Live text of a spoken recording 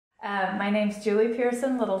My name's Julie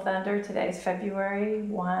Pearson, Little Thunder. Today's February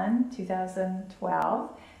 1,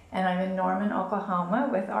 2012, and I'm in Norman, Oklahoma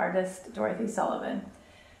with artist Dorothy Sullivan.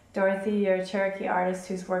 Dorothy, you're a Cherokee artist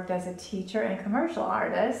who's worked as a teacher and commercial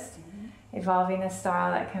artist, evolving a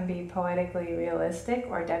style that can be poetically realistic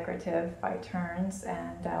or decorative by turns,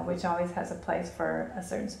 and which always has a place for a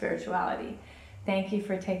certain spirituality. Thank you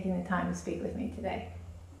for taking the time to speak with me today.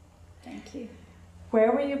 Thank you.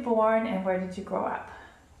 Where were you born and where did you grow up?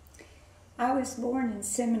 I was born in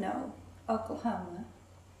Seminole, Oklahoma,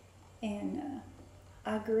 and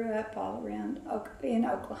I grew up all around in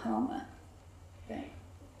Oklahoma. But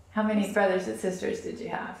How many brothers and sisters did you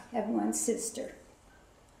have? I have one sister.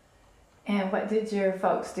 And what did your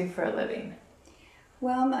folks do for a living?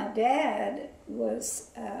 Well, my dad was,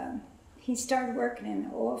 he started working in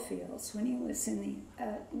the oil fields when he was in the,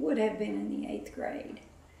 would have been in the 8th grade.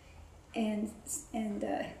 And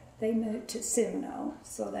they moved to Seminole,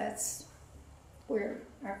 so that's where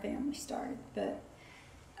our family started. But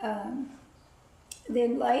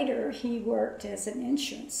then later he worked as an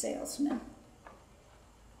insurance salesman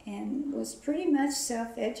and was pretty much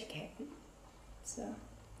self-educated. So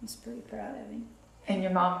I was pretty proud of him. And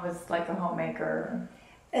your mom was like a homemaker?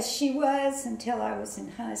 As she was until I was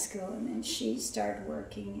in high school, and then she started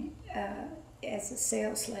working as a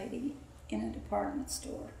sales lady in a department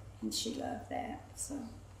store, and she loved that. So,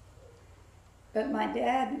 but my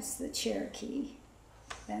dad was the Cherokee.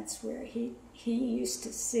 That's where he used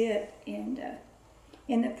to sit in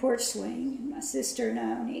the porch swing, and my sister and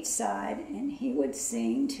I on each side, and he would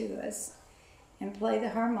sing to us and play the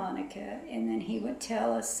harmonica, and then he would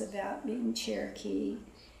tell us about being Cherokee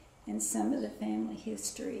and some of the family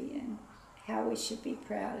history and how we should be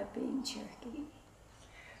proud of being Cherokee.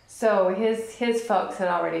 So his folks had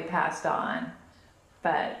already passed on,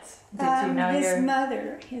 but did you know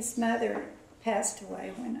his mother passed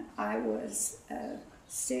away when I was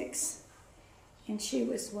 6, and she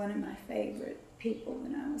was one of my favorite people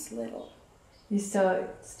when I was little. You still have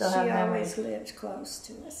memories? She always lived close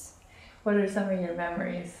to us. What are some of your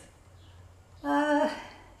memories?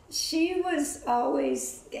 She was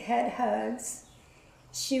always had hugs.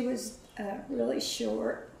 She was really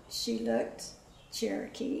short. She looked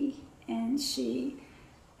Cherokee, and she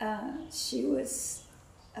was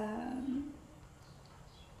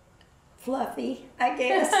fluffy, I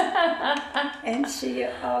guess. And she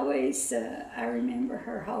always, I remember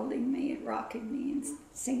her holding me and rocking me and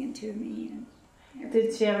singing to me. And everything.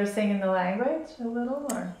 Did she ever sing in the language a little,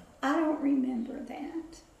 or? I don't remember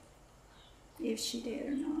that, if she did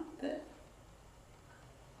or not, but.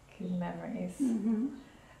 Good memories.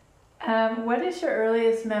 Mm-hmm. What is your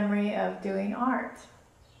earliest memory of doing art?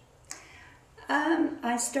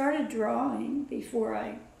 I started drawing before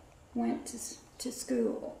I went to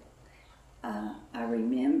school. I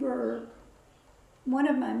remember one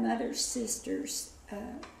of my mother's sisters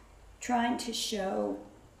trying to show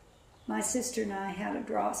my sister and I how to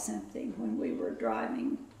draw something when we were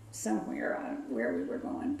driving somewhere where we were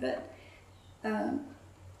going. But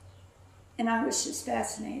and I was just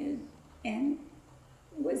fascinated and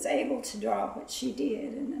was able to draw what she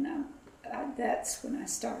did, and then that's when I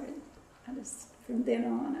started. From then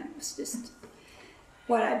on, it was just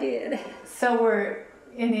what I did. So were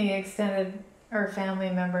any extended or family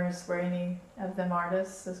members, were any of them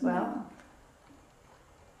artists as well?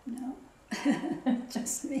 No.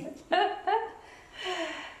 Just me.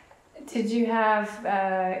 Did you have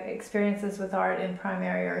experiences with art in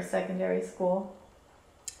primary or secondary school?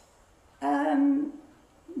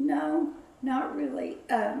 No, not really.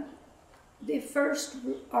 The first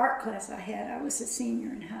art class I had, I was a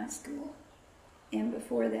senior in high school. And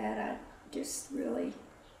before that, I just really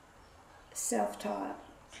self-taught.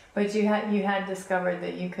 But you had discovered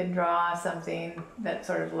that you could draw something that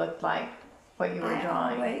sort of looked like what you were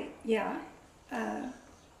drawing. Yeah.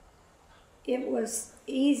 It was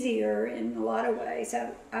easier in a lot of ways.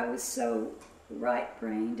 I was so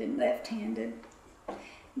right-brained and left-handed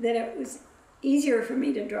that it was easier for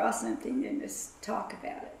me to draw something than just talk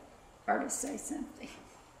about it or to say something.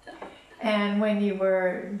 And when you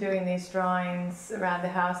were doing these drawings around the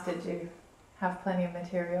house, did you have plenty of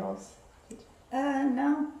materials?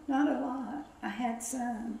 No, not a lot. I had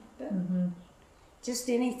some, but just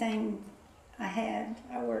anything I had,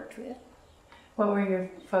 I worked with. What were your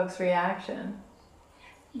folks' reaction?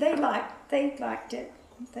 They liked it.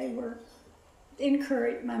 They were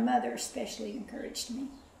encouraged. My mother especially encouraged me.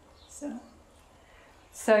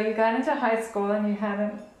 So you got into high school and you had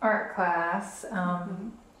an art class.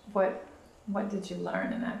 What did you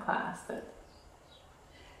learn in that class?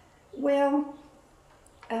 Well,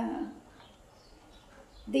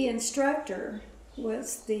 the instructor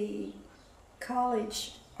was the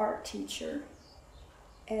college art teacher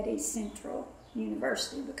at East Central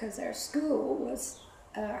University, because our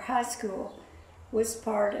high school was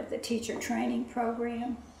part of the teacher training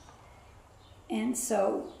program. And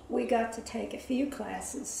so we got to take a few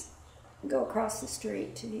classes, go across the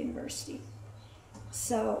street to the university.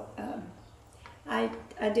 So I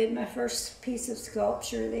did my first piece of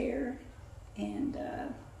sculpture there, and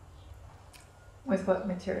with what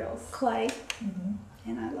materials? Clay,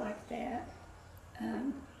 and I liked that.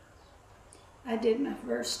 I did my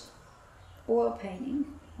first oil painting,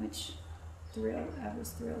 which I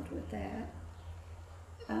was thrilled with that.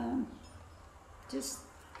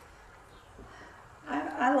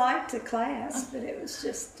 I liked the class, but it was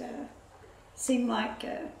just seemed like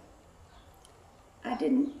I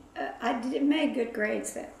made good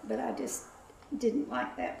grades, but I just didn't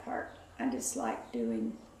like that part. I just liked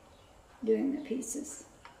doing the pieces,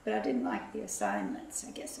 but I didn't like the assignments.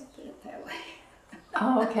 I guess I'll put it that way.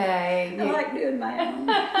 Okay. I like doing my own.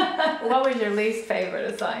 What was your least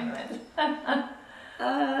favorite assignment? I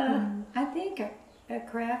think a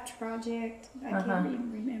craft project. I can't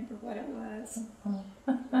even remember what it was.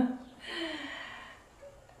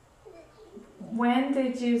 When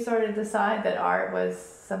did you sort of decide that art was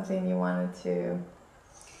something you wanted to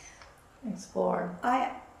explore?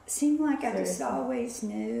 I seemed like I just Seriously? always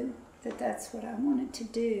knew that that's what I wanted to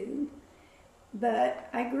do. But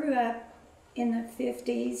I grew up in the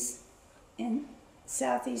 50s in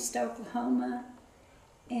southeast Oklahoma,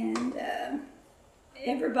 and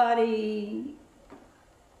everybody,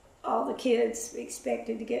 all the kids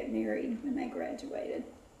expected to get married when they graduated.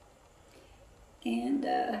 And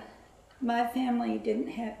my family didn't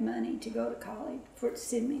have money to go to college, to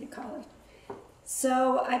send me to college.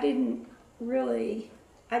 So I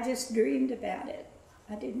just dreamed about it.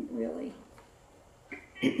 I didn't really,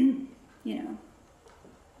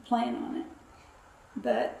 plan on it.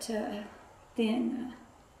 But then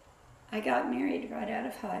I got married right out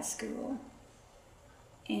of high school,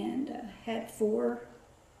 and had 4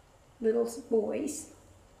 little boys.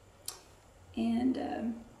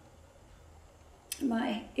 And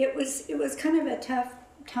it was kind of a tough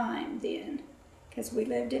time then, because we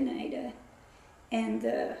lived in Ada, and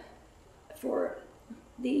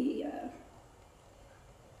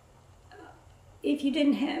if you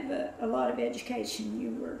didn't have a lot of education,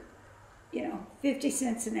 you were 50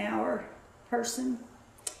 cents an hour person.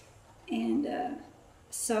 And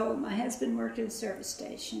so my husband worked at a service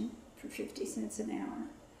station for 50 cents an hour,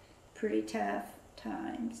 pretty tough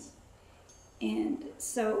times. And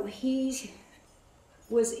so he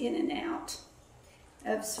was in and out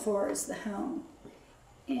as far as the home.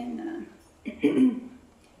 And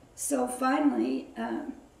so finally,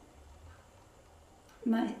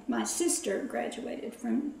 my sister graduated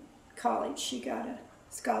from college. She got a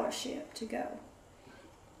scholarship to go,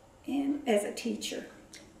 and as a teacher.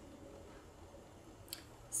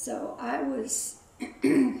 So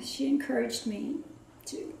she encouraged me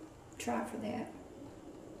to try for that,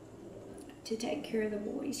 to take care of the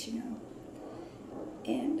boys,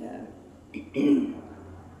 And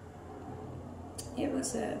it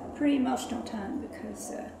was a pretty emotional time,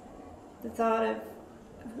 because the thought of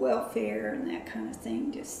welfare and that kind of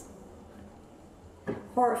thing just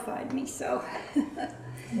horrified me. So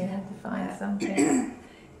you had to find something.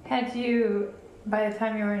 Had you, by the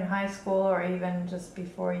time you were in high school, or even just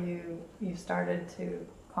before you started to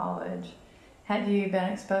college, had you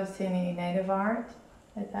been exposed to any native art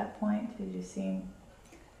at that point? Did you see?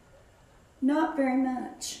 Not very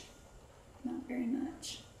much. Not very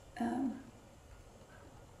much.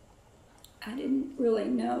 I didn't really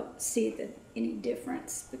see any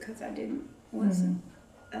difference, because I wasn't.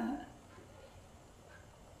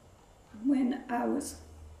 When I was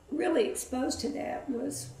really exposed to that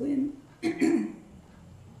was when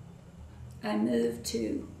I moved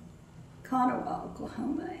to Conoway,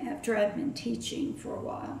 Oklahoma, after I'd been teaching for a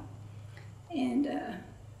while. And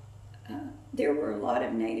there were a lot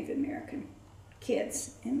of Native American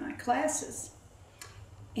kids in my classes,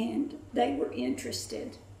 and they were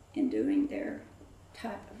interested in doing their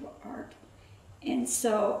type of art. And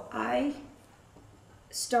so I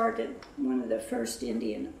started one of the first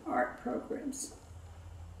Indian art programs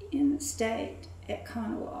in the state at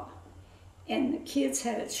Conoway. And the kids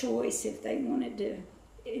had a choice if they wanted to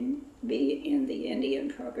be in the Indian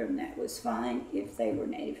program. That was fine if they were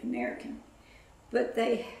Native American. But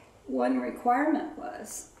one requirement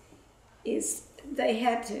is they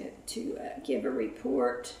had to give a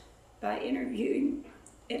report by interviewing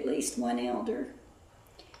at least one elder.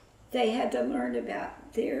 They had to learn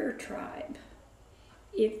about their tribe.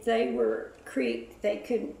 If they were Creek, they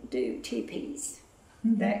couldn't do teepees.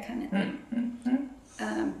 that kind of thing.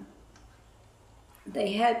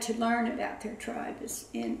 They had to learn about their tribe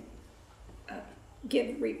and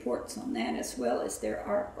give reports on that, as well as their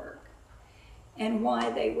artwork and why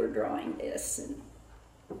they were drawing this and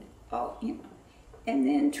all, and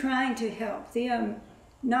then trying to help them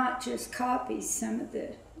not just copy some of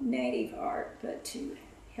the native art, but to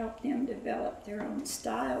help them develop their own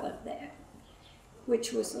style of that,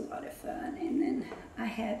 which was a lot of fun. And then I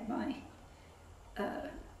had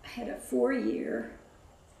a 4-year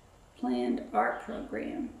planned art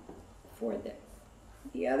program for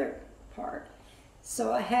the other part.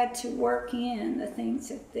 So I had to work in the things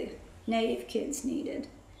that the native kids needed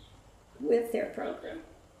with their program.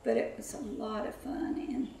 But it was a lot of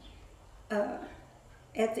fun. And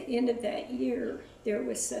at the end of that year, there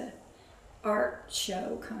was a art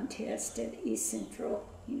show contest at East Central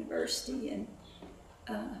University, and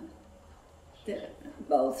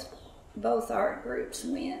both art groups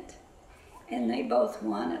went, and they both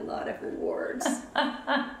won a lot of awards.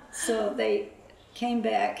 So they came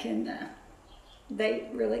back, and they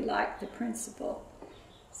really liked the principal.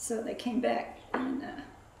 So they came back, and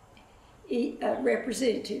a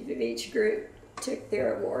representative of each group took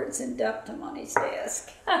their awards and dumped them on his desk.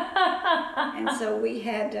 And so we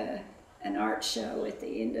had an art show at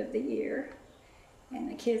the end of the year, and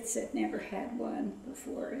the kids had never had one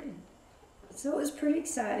before. And so it was pretty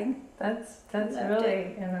exciting. That's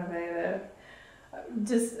really innovative.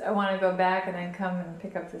 I want to go back and then come and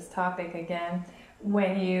pick up this topic again.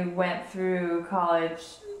 When you went through college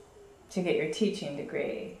to get your teaching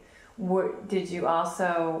degree, did you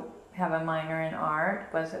also have a minor in art?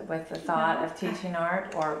 Was it with the thought of teaching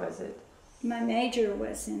art, or was it? My major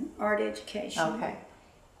was in art education. Okay.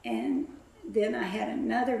 And then I had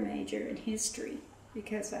another major in history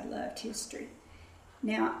because I loved history.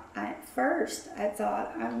 Now, at first, I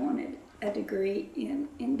thought I wanted a degree in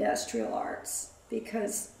industrial arts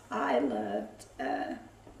because I loved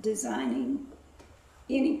designing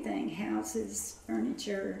anything, houses,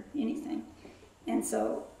 furniture, anything. And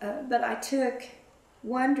so, but I took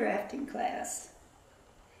one drafting class,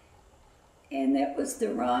 and that was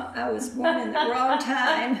I was born in the wrong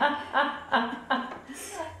time.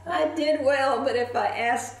 I did well, but if I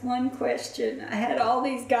asked one question, I had all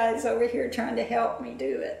these guys over here trying to help me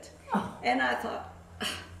do it. Oh. And I thought,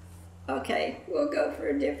 okay, we'll go for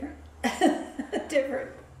a different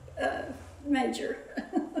major.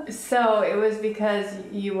 So it was because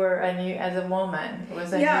you were as a woman. It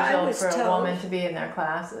was unusual for a woman to be in their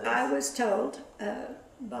classes. I was told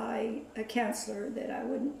by a counselor that I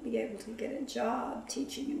wouldn't be able to get a job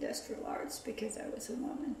teaching industrial arts because I was a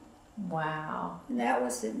woman. Wow. And that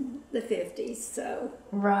was in the 50s, so.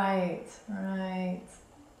 Right.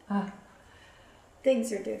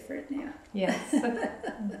 Things are different now. Yes,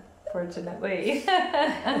 fortunately.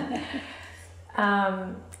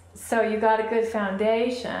 So you got a good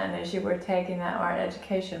foundation as you were taking that art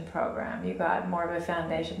education program. You got more of a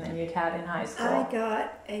foundation than you'd had in high school. I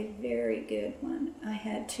got a very good one. I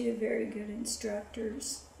had 2 very good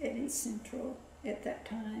instructors at East Central at that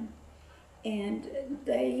time. And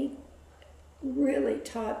they really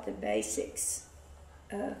taught the basics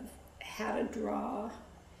of how to draw,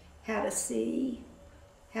 how to see,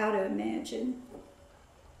 how to imagine,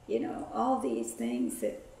 all these things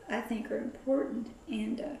that I think are important,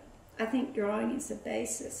 and I think drawing is the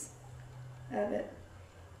basis of it.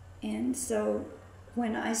 And so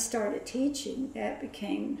when I started teaching, that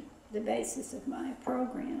became the basis of my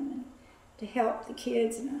program, and to help the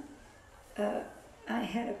kids. And I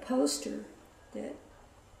had a poster that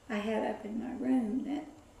I had up in my room that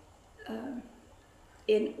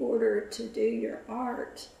in order to do your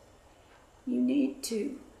art, you need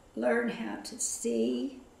to learn how to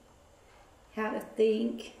see, how to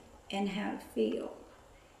think, and how to feel,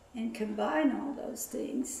 and combine all those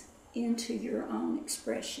things into your own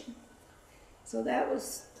expression. So that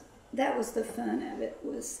was the fun of it,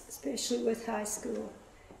 was especially with high school,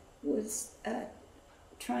 was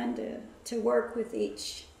trying to work with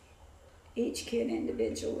each kid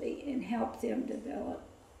individually and help them develop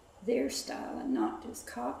their style and not just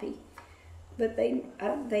copy. But they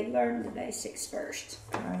learned the basics first.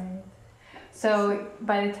 Right. So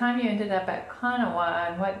by the time you ended up at Kanawha,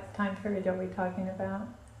 and what time period are we talking about?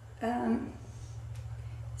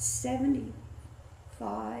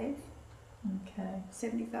 75. Okay.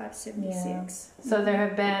 75, 76. Yeah. So there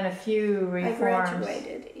have been a few reforms. I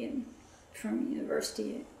graduated from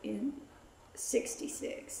university in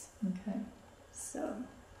 66. Okay. So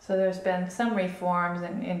there's been some reforms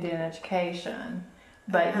in Indian education,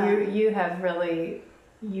 but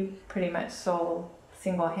you pretty much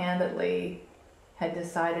single-handedly had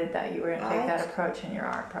decided that you were going to take that approach in your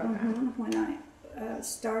art program? When I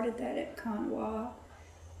started that at Kanawha,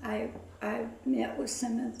 I met with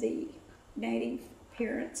some of the Native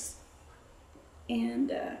parents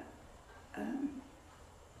and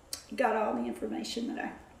got all the information that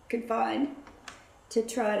I could find to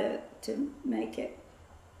try to make it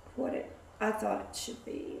what I thought it should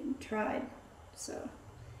be, and tried. So,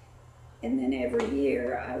 and then every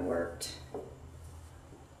year I worked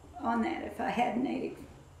on that if I had Native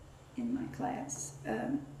in my class.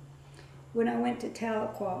 When I went to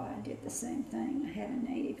Tahlequah, I did the same thing. I had a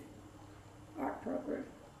Native art program.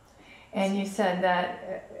 And you said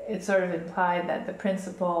that it sort of implied that the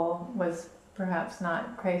principal was perhaps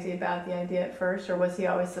not crazy about the idea at first, or was he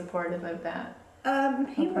always supportive of that?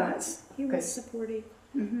 He was. He was supportive.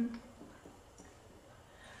 Mm-hmm.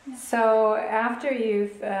 Yeah. So after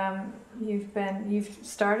you've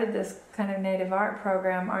started this kind of Native art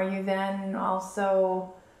program, are you then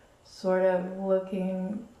also sort of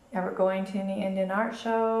ever going to any Indian art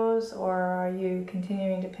shows, or are you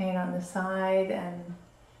continuing to paint on the side? And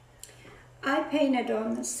I painted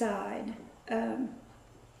on the side.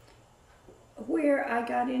 Where I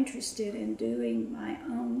got interested in doing my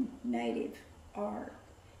own Native art,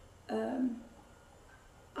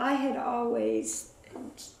 I had always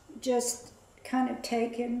just kind of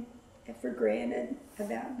taken it for granted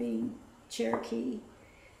about being Cherokee,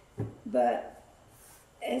 but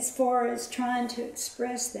as far as trying to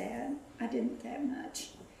express that, I didn't that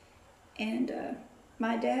much. And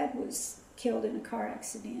my dad was killed in a car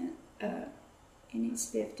accident in his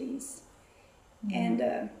 50s. Mm-hmm.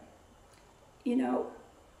 And you know,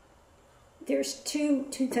 there's two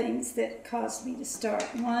things that caused me to start.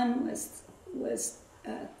 One was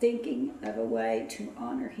thinking of a way to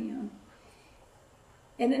honor him,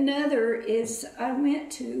 and another is I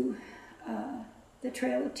went to the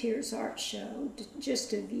Trail of Tears art show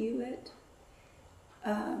just to view it.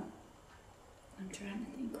 I'm trying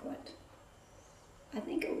to think what. I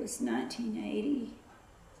think it was 1980,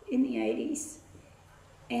 in the 80s,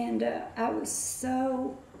 and I was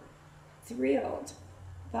so thrilled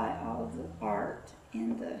by all of the art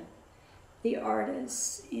and the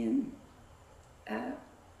artists, and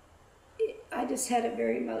I just had a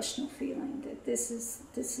very emotional feeling that this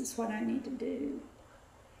is what I need to do.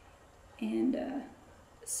 And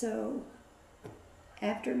so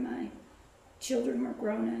after my children were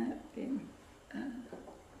grown up and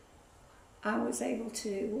I was able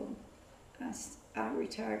to, I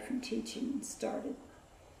retired from teaching and started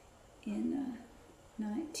in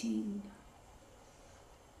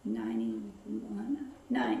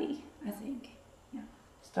 1990, I think. Yeah.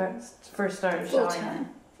 First started full showing. Time.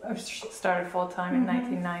 Started full time in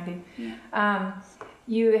 1990. Yeah.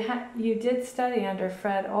 You did study under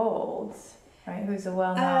Fred Olds, right? Who's a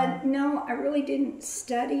well-known. No, I really didn't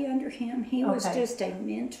study under him. He was just a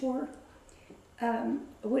mentor.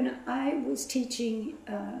 When I was teaching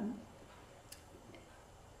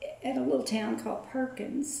at a little town called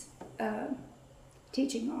Perkins,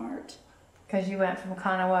 teaching art. Because you went from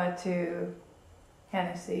Kanawha to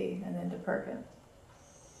Hennessy and then to Perkins.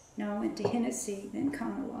 No, I went to Hennessy, then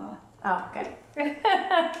Kanawha. Oh, okay.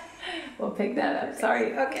 We'll pick that up.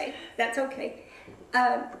 Sorry. Okay, that's okay.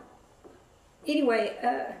 Anyway,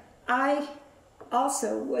 I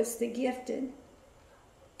also was the gifted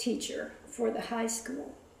teacher for the high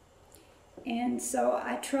school. And so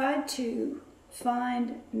I tried to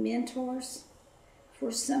find mentors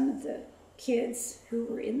for some of the kids who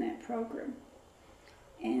were in that program.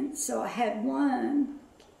 And so I had one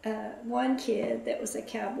kid that was a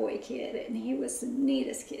cowboy kid, and he was the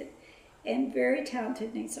neatest kid and very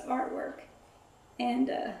talented in his artwork.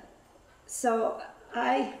 And so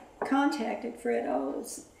I contacted Fred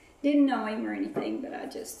Olds. Didn't know him or anything, but I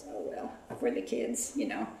just, for the kids, you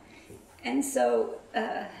know. And so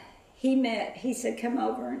he said, come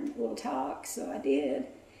over and we'll talk. So I did.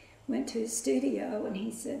 Went to his studio, and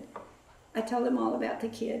he said, I told him all about the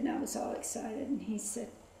kid, and I was all excited. And he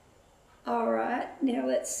said, all right, now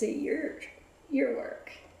let's see your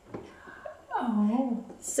work. Oh.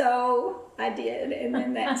 So I did, and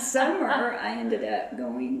then that summer I ended up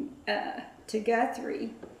going to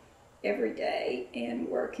Guthrie every day and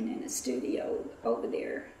working in a studio over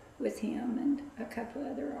there with him and a couple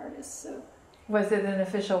other artists. So, was it an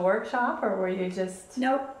official workshop, or were you just?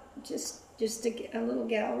 Nope, just a little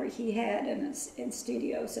gallery he had and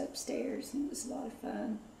studios upstairs, and it was a lot of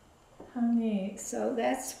fun. How neat. So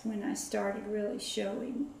that's when I started really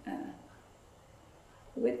showing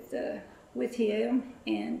with him,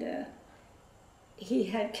 and he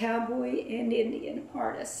had cowboy and Indian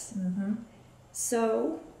artists. Mm-hmm.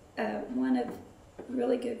 So one of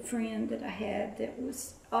really good friend that I had that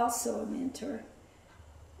was also a mentor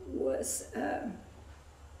was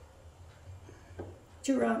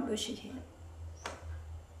Jerome Bushyhead.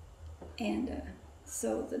 And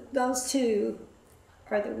so those two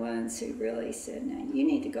are the ones who really said, "Now you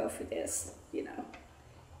need to go for this," you know.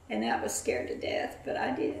 And I was scared to death, but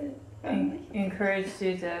I did. Encouraged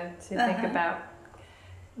you to think about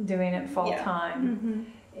doing it full time.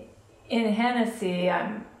 Mm-hmm. In Hennessy,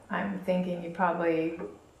 I'm thinking you probably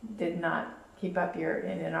did not keep up your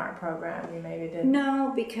Indian art program. You maybe didn't.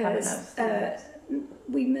 No, because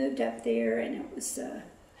we moved up there, and it was a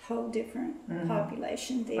whole different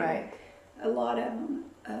population there. Right. A lot of them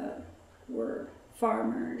were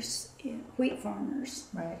farmers, wheat farmers,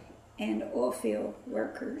 right, and oil field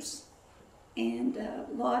workers, and a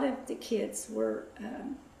lot of the kids were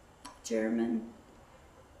German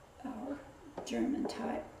or German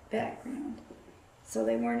type background, so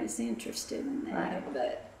they weren't as interested in that. Right.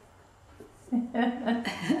 But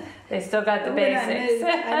they still got the basics.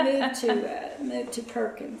 I moved to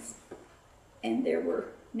Perkins, and there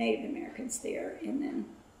were Native Americans there, and then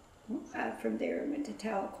from there I went to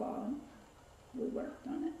Tahlequah, and we worked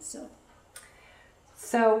on it.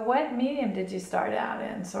 So what medium did you start out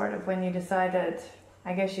in, sort of, when you decided?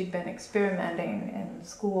 I guess you'd been experimenting in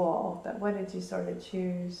school, but what did you sort of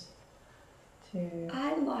choose to?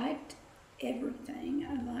 I liked everything.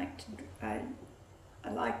 I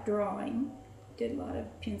liked drawing. Did a lot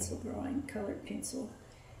of pencil drawing, colored pencil.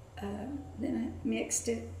 Then I mixed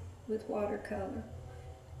it with watercolor.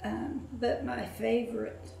 But my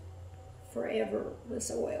favorite forever was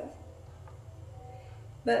oil.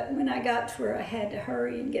 But when I got to where I had to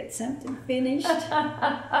hurry and get something finished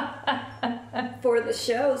for the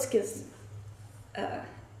shows, because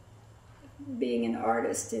being an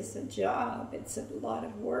artist is a job, it's a lot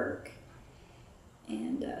of work,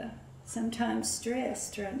 and sometimes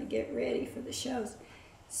stress trying to get ready for the shows.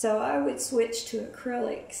 So I would switch to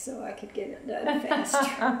acrylic so I could get it done faster.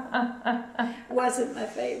 Wasn't my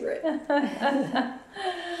favorite.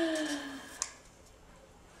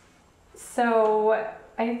 So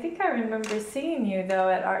I think I remember seeing you, though,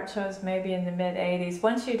 at art shows maybe in the mid-'80s.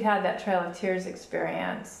 Once you'd had that Trail of Tears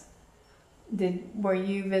experience, were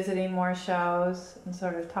you visiting more shows and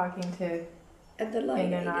sort of talking to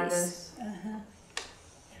Indian artists?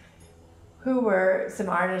 Who were some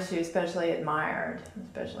artists you especially admired,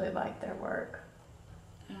 especially liked their work?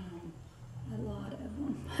 A lot of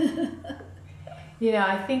them. You know,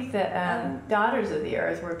 I think that Daughters of the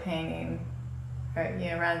Earth were painting,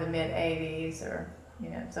 around the mid-'80s, or,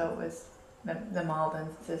 so it was the Malden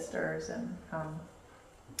sisters and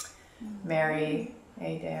Mary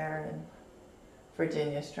Adair and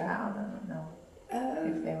Virginia Stroud. I don't know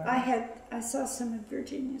if they were. I saw some of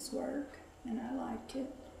Virginia's work, and I liked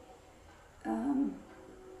it. Trying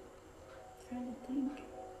to think.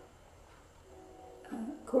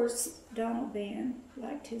 Of course, Donald Van,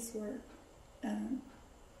 liked his work.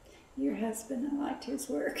 Your husband, I liked his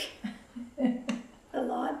work a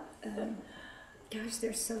lot. Gosh,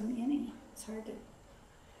 there's so many. It's hard to.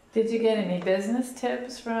 Did you get any business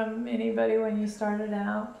tips from anybody when you started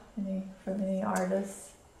out? From any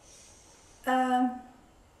artists?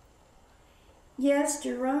 Yes,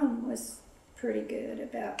 Jerome was pretty good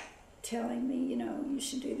about telling me, you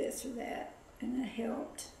should do this or that, and it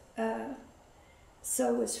helped.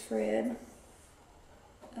 So was Fred.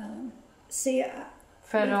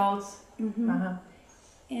 Fred Olds. Mm-hmm.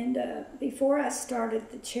 And before I started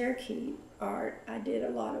the Cherokee art, I did a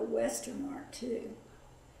lot of Western art too,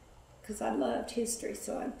 because I loved history,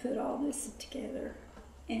 so I put all this together.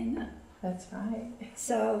 And that's right.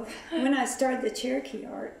 So when I started the Cherokee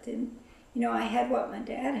art, then, I had what my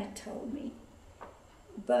dad had told me,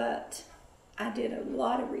 but I did a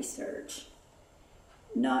lot of research,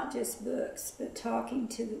 not just books, but talking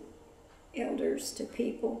to elders, to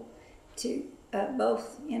people, to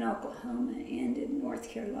both in Oklahoma and in North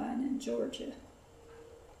Carolina and Georgia,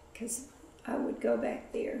 because I would go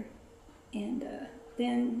back there. And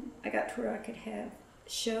then I got to where I could have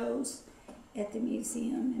shows at the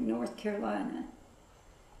museum in North Carolina.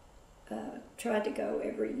 Tried to go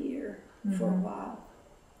every year for a while.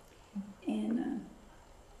 And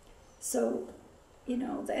so,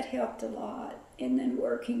 that helped a lot. And then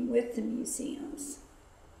working with the museums,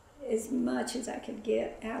 as much as I could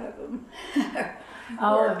get out of them,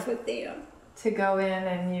 worked with them. To go in,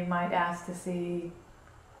 and you might ask to see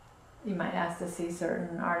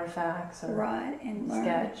certain artifacts, or right, and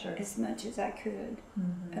sketch, learn as much as I could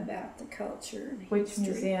about the culture and Which history.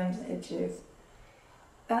 museums did you?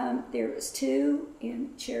 There was two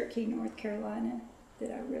in Cherokee, North Carolina,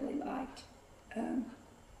 that I really liked.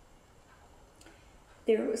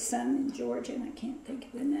 there was some in Georgia, and I can't think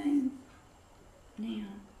of the name now.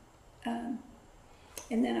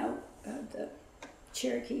 And then the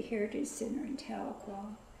Cherokee Heritage Center in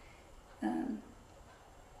Tahlequah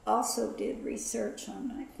also did research on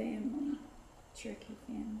my family, Cherokee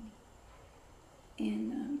family.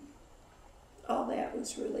 And all that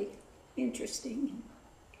was really interesting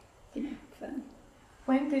and, fun.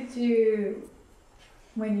 When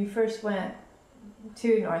you first went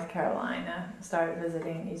to North Carolina, started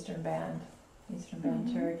visiting Eastern Band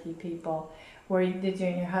Cherokee people, did you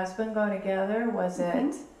and your husband go together? Was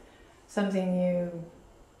it something you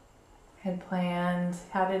had planned?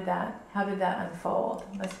 How did that unfold?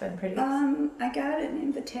 It must have been pretty. I got an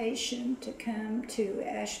invitation to come to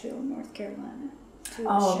Asheville, North Carolina.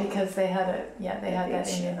 Because they had that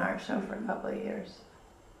Indian art show for a couple of years.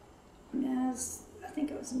 No, I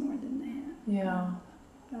think it was more than that. Yeah.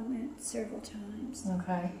 I went several times.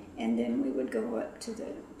 Okay. And then we would go up to the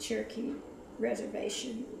Cherokee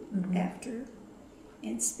reservation after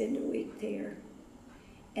and spend a week there.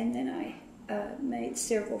 And then I made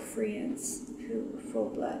several friends who were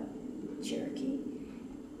full-blood Cherokee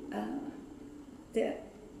that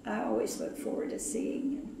I always look forward to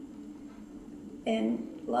seeing.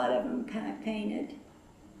 And a lot of them kind of painted.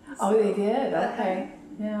 Oh, they did? Okay.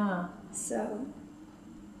 Yeah. So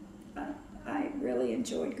I really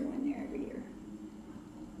enjoyed going there every year.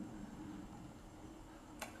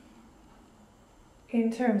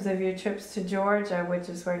 In terms of your trips to Georgia, which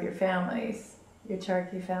is where your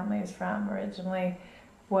Cherokee family is from originally,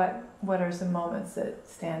 what are some moments that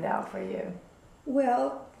stand out for you?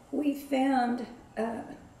 Well, we found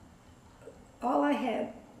all I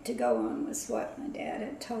had to go on was what my dad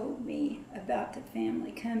had told me about the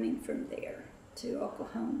family coming from there to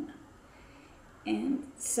Oklahoma. And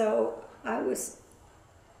so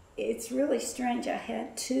it's really strange. I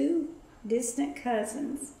had two distant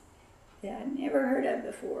cousins that I'd never heard of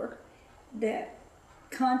before that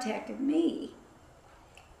contacted me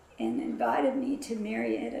and invited me to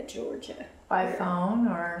Marietta, Georgia. By phone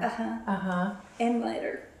or? And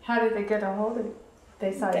letter. How did they get a hold of you?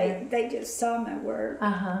 They just saw my work.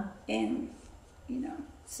 And,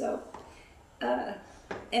 so,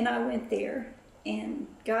 and I went there and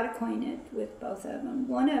got acquainted with both of them.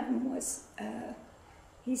 One of them was,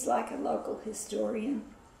 he's like a local historian.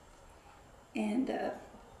 And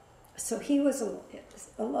so he was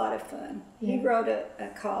a lot of fun. Yeah. He wrote a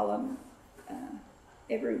column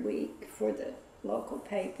every week for the local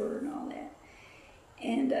paper and all that.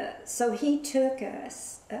 And so he took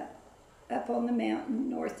us up on the mountain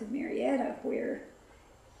north of Marietta, where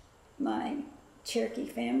my Cherokee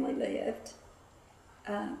family lived.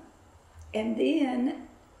 And then,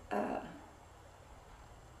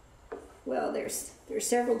 well, there's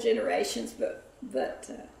several generations, but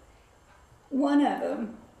one of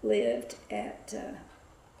them lived at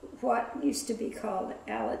what used to be called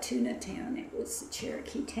Allatoona Town. It was a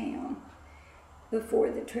Cherokee town before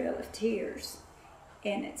the Trail of Tears.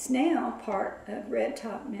 And it's now part of Red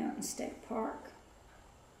Top Mountain State Park.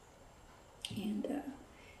 And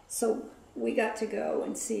so we got to go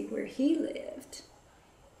and see where he lived.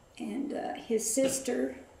 And his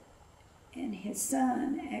sister and his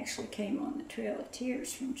son actually came on the Trail of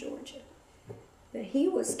Tears from Georgia. But he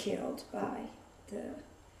was killed by the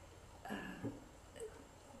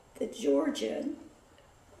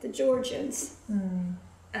Georgians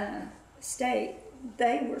state.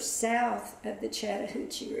 They were south of the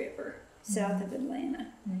Chattahoochee River, south of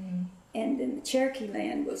Atlanta. And then the Cherokee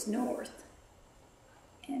land was north.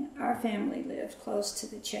 And our family lived close to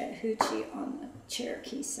the Chattahoochee on the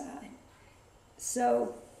Cherokee side.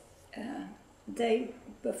 So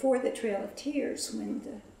before the Trail of Tears, when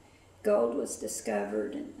the gold was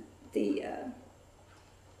discovered and the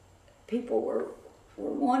people were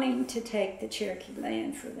wanting to take the Cherokee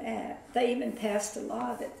land for that, they even passed a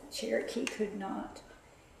law that the Cherokee could not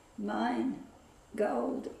mine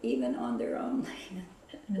gold even on their own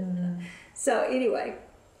land. So anyway,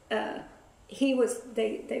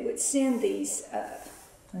 they would send these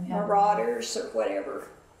marauders or whatever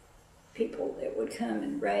people that would come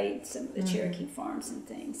and raid some of the Cherokee farms and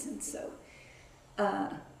things. And so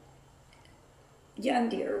Young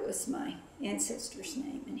Deer was my ancestor's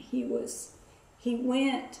name, and he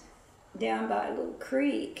went down by a little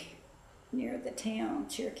creek near the town,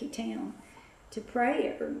 Cherokee town, to pray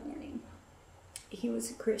every morning. He was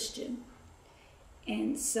a Christian.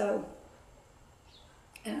 And so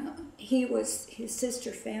his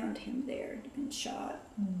sister found him there, he'd been shot.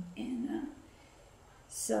 And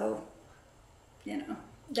so,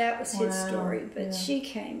 that was his story. But she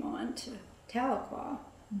came on to Tahlequah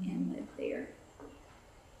and lived there.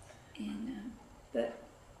 And, but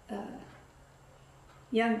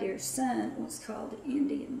young deer's son was called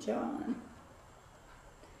Indian John,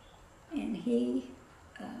 and he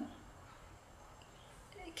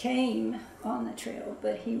came on the trail,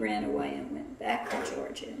 but he ran away and went back to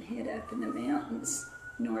Georgia and hid up in the mountains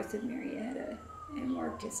north of Marietta and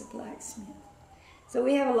worked as a blacksmith. So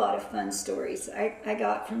we have a lot of fun stories I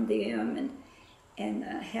got from them, and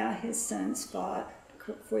how his sons fought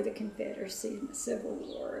for the Confederacy in the Civil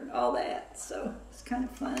War and all that. So it's kind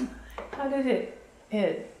of fun. How did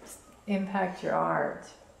it impact your art?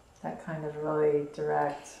 That kind of really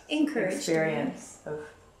direct experience of.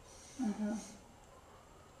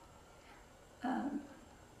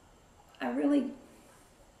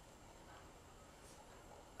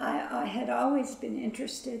 I had always been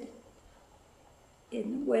interested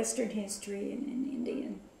in Western history and in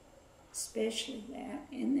Indian, especially that,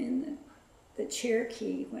 and then the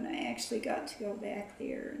Cherokee, when I actually got to go back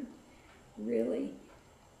there and really,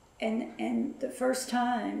 and the first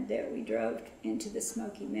time that we drove into the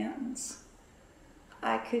Smoky Mountains,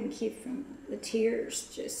 I couldn't keep from the tears.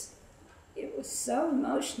 Just, it was so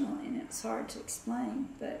emotional, and it's hard to explain,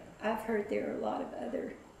 but I've heard there are a lot of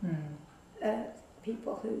other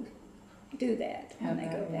people who do that when they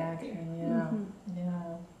go back there.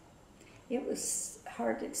 Yeah. It was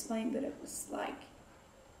hard to explain, but it was like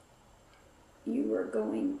you were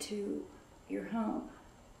going to your home.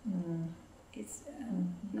 It's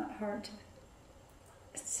not hard to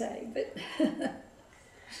say, but.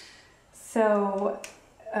 So,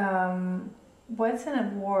 what's an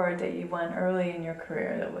award that you won early in your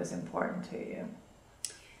career that was important to you?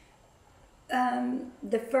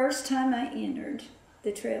 The first time I entered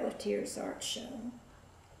the Trail of Tears art show,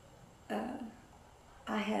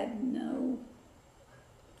 I had no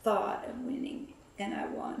thought of winning, and I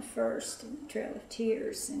won first in the Trail of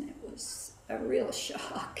Tears, and it was a real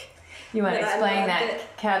shock. You want to explain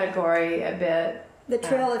that category a bit? The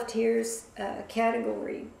Trail of Tears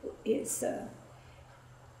category is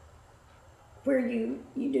where you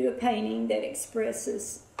do a painting that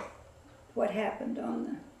expresses what happened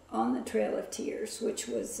on the Trail of Tears, which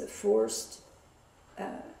was a forced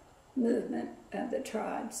movement of the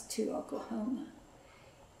tribes to Oklahoma.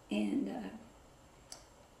 And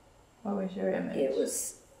what was your image?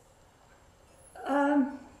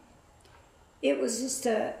 It was just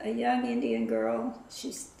a young Indian girl.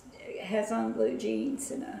 She has on blue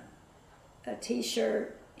jeans and a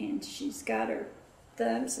t-shirt, and she's got her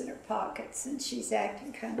thumbs in her pockets, and she's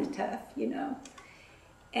acting kind of tough, you know.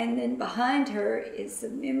 And then behind her is the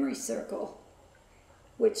memory circle,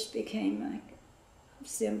 which became my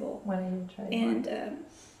symbol. What are you trying? And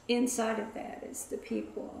inside of that is the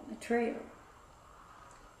people on the trail.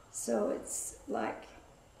 So it's like,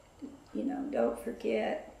 you know, don't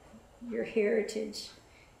forget your heritage.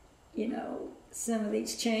 You know, some of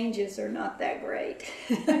these changes are not that great.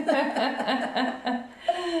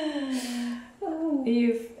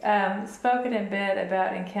 You've spoken a bit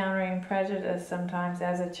about encountering prejudice sometimes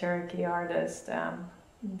as a Cherokee artist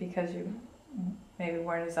because you maybe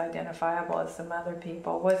weren't as identifiable as some other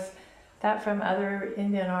people. Was that from other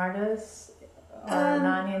Indian artists or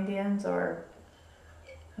non-Indians, or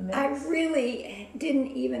a mix? I really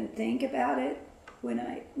didn't even think about it when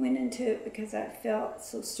I went into it, because I felt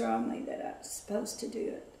so strongly that I was supposed to do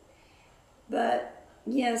it. But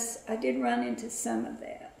yes, I did run into some of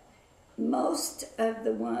that. Most of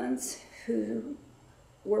the ones who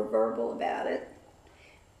were verbal about it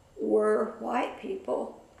were white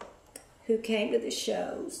people who came to the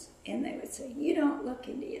shows, and they would say, "You don't look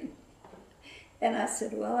Indian." And I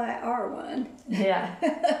said, "Well, I are one." Yeah.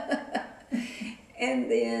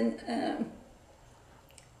 And then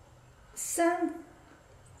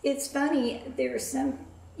it's funny, there are some,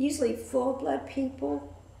 usually full-blood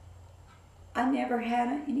people. I never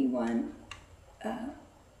had anyone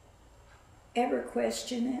ever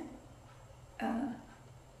question it.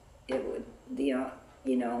 It would,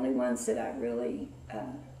 only ones that I really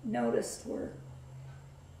noticed were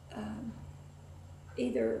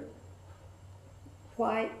either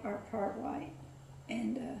white or part white.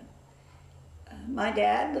 And my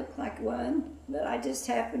dad looked like one, but I just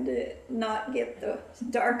happened to not get the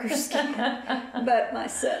darker skin. But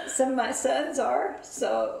some of my sons are,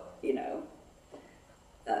 so,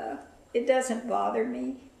 it doesn't bother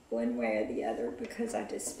me one way or the other, because I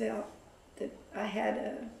just felt that I had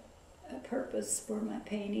a purpose for my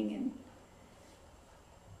painting, and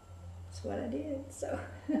that's what I did, so.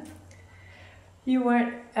 You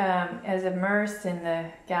weren't as immersed in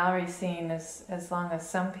the gallery scene as long as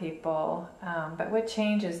some people, but what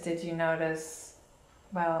changes did you notice,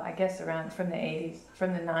 well, I guess from the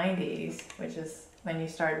 90s, which is when you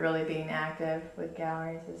started really being active with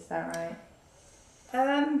galleries, is that right?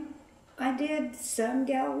 I did some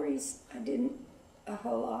galleries. I didn't a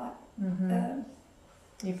whole lot. Mm-hmm.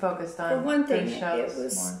 You focused on for one thing, shows it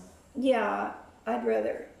was more. Yeah. I'd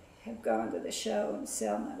rather have gone to the show and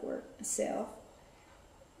sell my work myself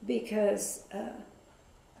because,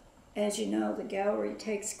 as you know, the gallery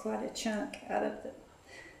takes quite a chunk out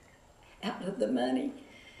of the money.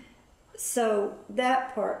 So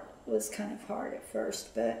that part was kind of hard at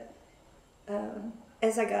first, but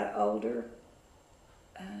as I got older,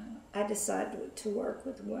 I decided to work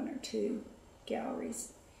with one or two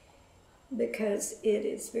galleries because it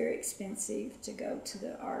is very expensive to go to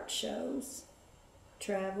the art shows,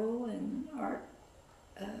 travel and art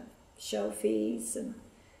show fees and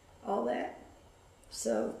all that.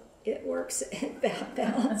 So it works, it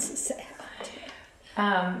balances out.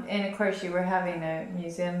 And of course, you were having a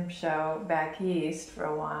museum show back east for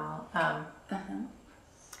a while.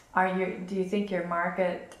 Do you think your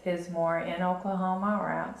market is more in Oklahoma or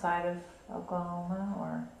outside of Oklahoma,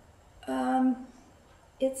 or?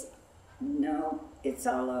 It's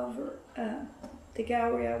all over. The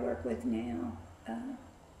gallery I work with now,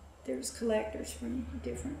 there's collectors from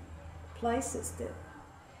different places that,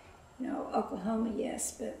 Oklahoma,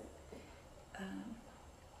 yes, but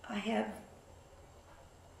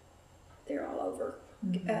they're all over.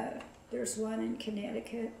 Mm-hmm. There's one in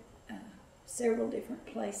Connecticut, several different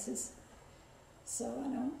places. So I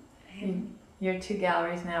don't have... Your two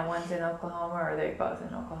galleries now, one's in Oklahoma, or are they both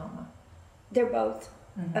in Oklahoma? They're both.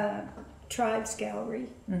 Mm-hmm. Tribes Gallery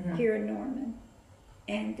here in Norman,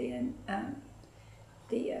 and then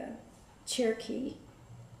the Cherokee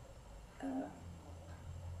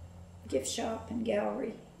gift shop and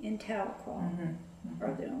gallery in Tahlequah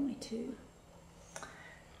are the only two.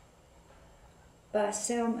 But I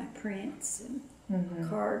sell my prints and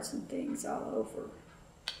cards and things all over.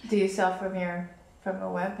 Do you sell from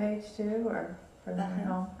a web page too, or from your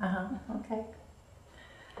home? Okay.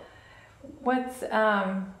 What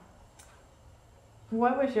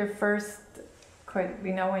was your first?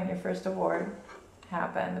 We know when your first award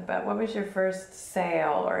happened, but what was your first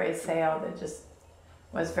sale or a sale that just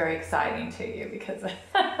was very exciting to you? Because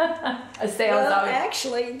a sale is always...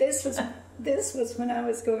 actually, this was when I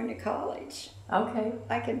was going to college. Okay.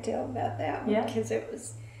 I can tell about that one because it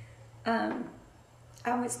was. I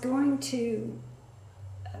was going to.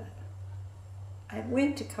 I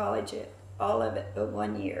went to college all of it, but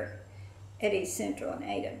 1 year at East Central and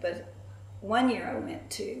Ada, but 1 year I went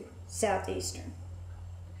to Southeastern.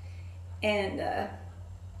 And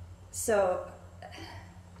so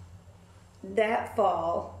that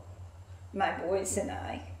fall, my boys and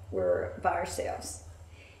I were by ourselves.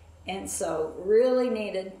 And so really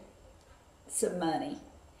needed some money.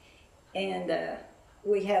 And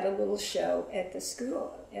we had a little show at the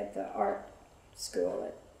school, at the art school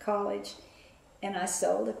at college, and I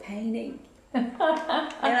sold a painting. And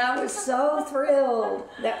I was so thrilled.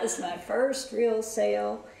 That was my first real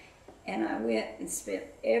sale, and I went and spent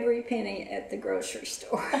every penny at the grocery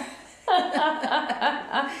store.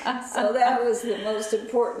 So that was the most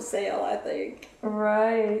important sale, I think.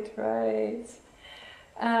 Right.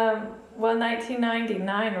 Well,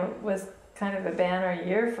 1999 was kind of a banner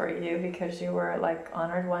year for you because you were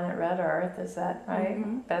honored one at Red Earth, is that right?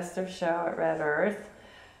 Mm-hmm. Best of Show at Red Earth.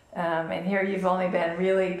 And here you've only been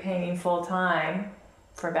really painting full time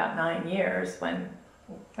for about 9 years when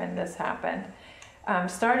this happened.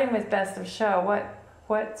 Starting with Best of Show, what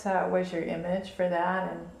was your image for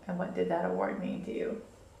that, and what did that award mean to you?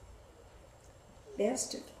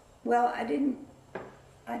 Well, I didn't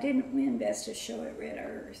win Best of Show at Red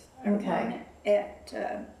Earth. I won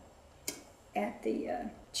it at the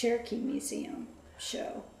Cherokee Museum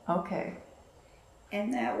show. Okay.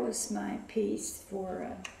 And that was my piece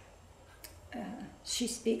for She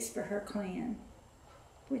Speaks for Her Clan,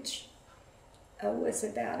 which was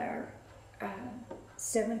about our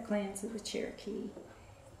 7 clans of the Cherokee.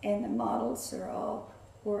 And the models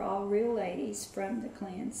were all real ladies from the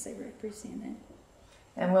clans they represented.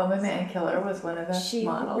 And Wilma Mankiller was one of the models. She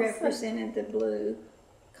represented the Blue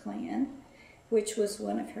clan, which was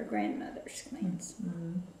one of her grandmother's clans.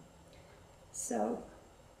 Mm-hmm. So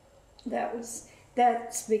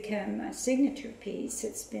that's become my signature piece.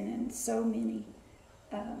 It's been in so many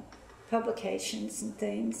publications and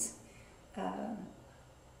things,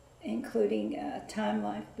 including Time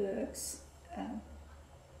Life books,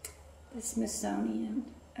 the Smithsonian.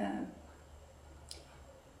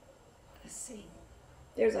 Let's see.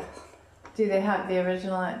 There's a. Do they have the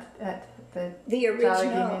original at the original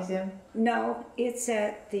Cherokee Museum? No, it's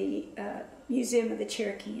at the Museum of the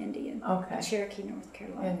Cherokee Indian. Okay. In Cherokee, North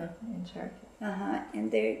Carolina. In Cherokee.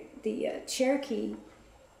 And the Cherokee,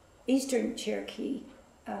 Eastern Cherokee,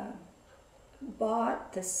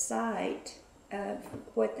 bought the site of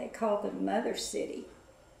what they call the Mother City,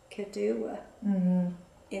 Kadoua. Mm-hmm.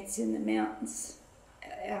 It's in the mountains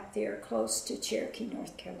out there close to Cherokee,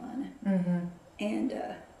 North Carolina. Mm-hmm. And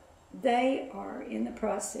they are in the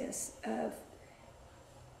process of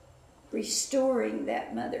restoring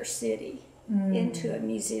that Mother City into a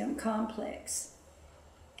museum complex.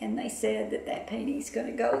 And they said that that painting's going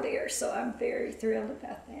to go there, so I'm very thrilled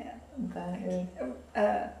about that. That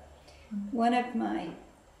is. One of my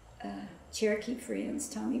Cherokee friends,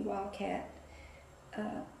 Tommy Wildcat,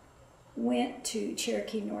 went to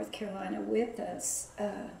Cherokee, North Carolina with us,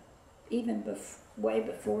 even way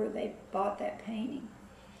before they bought that painting.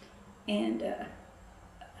 And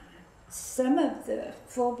some of the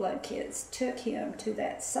full-blood kids took him to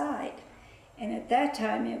that site. And at that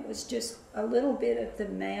time, it was just a little bit of the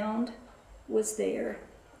mound was there,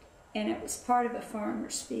 and it was part of a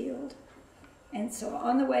farmer's field. And so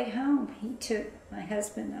on the way home, he took my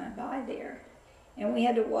husband and I by there. And we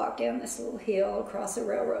had to walk down this little hill, across a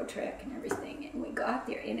railroad track and everything. And we got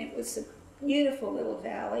there, and it was a beautiful little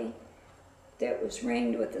valley that was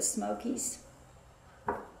ringed with the Smokies.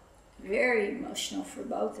 Very emotional for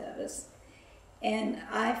both of us. And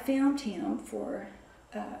I filmed him for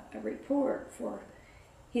a report for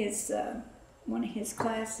his one of his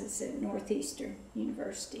classes at Northeastern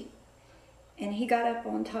University. And he got up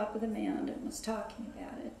on top of the mound and was talking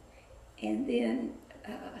about it. And then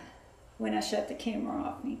when I shut the camera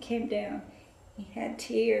off and he came down, he had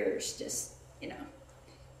tears, just, you know.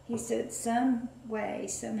 He said, some way,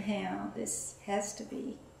 somehow, this has to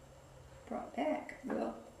be brought back.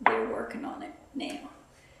 Well, they're working on it now.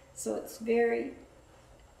 So it's very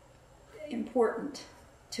important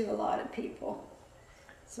to a lot of people.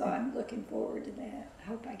 So I'm looking forward to that. I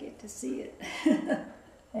hope I get to see it.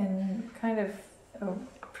 And kind of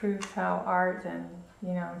proves how art and,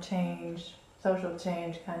 you know, change, social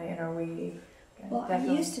change kind of interweave. Well,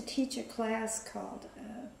 definitely. I used to teach a class called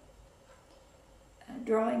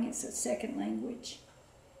Drawing as a Second Language.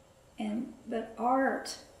 But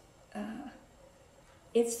art,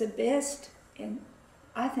 it's the best, and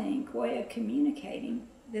I think, way of communicating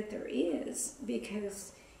that there is,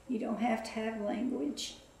 because you don't have to have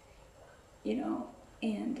language, you know,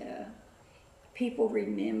 and people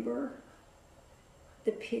remember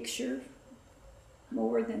the picture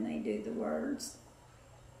more than they do the words.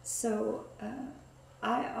 So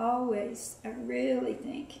I really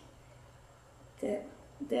think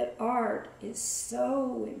that art is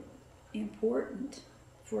so important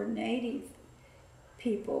for Native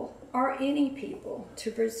people, or any people,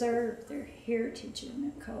 to preserve their heritage and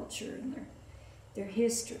their culture and their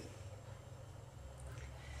history.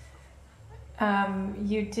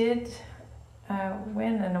 You did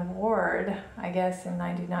win an award, I guess, in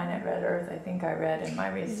 '99 at Red Earth. I think I read in my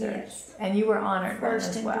research. Yes. And you were honored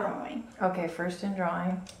First as well. in drawing. Okay, first in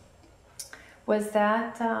drawing. Was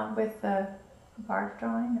that with the bark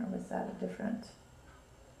drawing, or was that a different?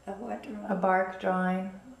 A what drawing? A bark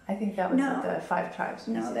drawing. I think that was at the Five Tribes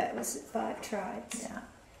Museum. No, that was at Five Tribes.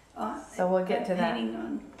 Yeah. So we'll get to that.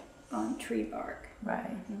 Painting on tree bark. Right.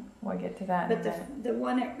 Mm-hmm. We'll get to that. But the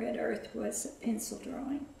one at Red Earth was a pencil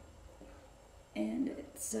drawing, and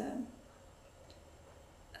it's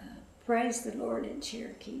Praise the Lord in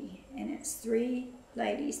Cherokee, and it's three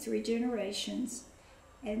ladies, 3 generations,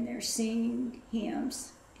 and they're singing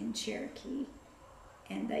hymns in Cherokee.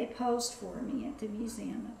 And they posed for me at the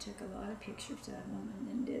museum. I took a lot of pictures of them and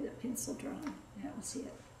then did a pencil drawing. That was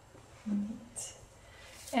it.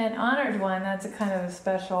 And honored one, that's a kind of a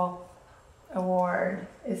special award.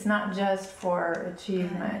 It's not just for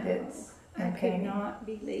achievement, it's in painting. I could not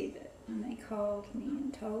believe it when they called me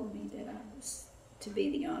and told me that I was to be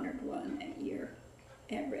the honored one that year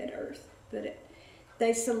at Red Earth. But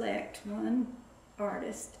they select one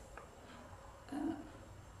artist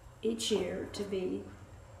each year to be,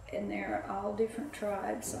 and they're all different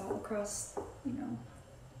tribes all across, you know,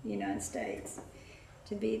 the United States,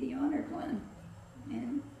 to be the honored one.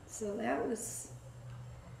 And so that was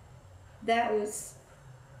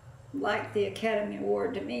like the Academy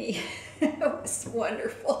Award to me. It was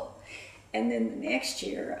wonderful. And then the next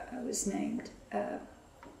year I was named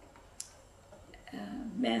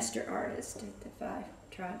master artist at the Five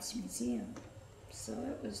Tribes Museum. So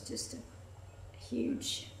it was just a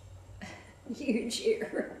huge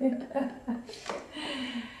year.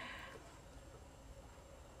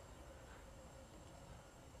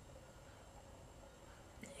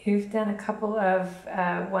 You've done a couple of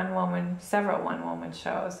several one-woman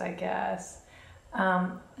shows, I guess.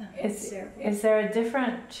 Is there a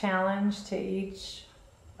different challenge to each?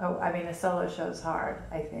 Oh, I mean, a solo show's hard,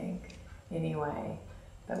 I think, anyway.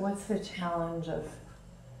 But what's the challenge of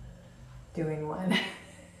doing one?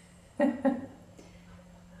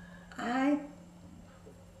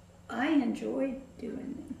 I enjoyed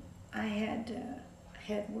doing them. I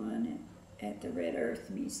had one at the Red Earth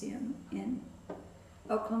Museum in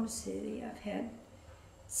Oklahoma City. I've had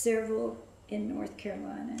several in North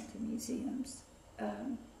Carolina at the museums.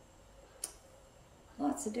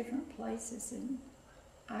 Lots of different places, and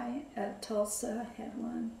Tulsa had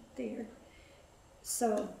one there.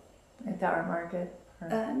 So at the art market?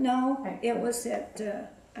 No, it was at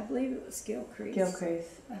I believe it was Gilcrease.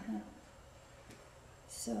 Gilcrease.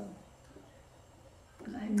 So.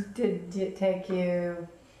 Did it take you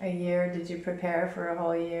a year? Did you prepare for a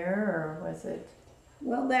whole year, or was it?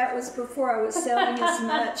 Well, that was before I was selling as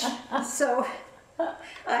much, so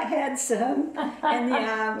I had some, and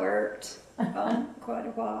yeah, I worked quite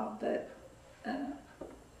a while, but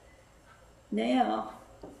now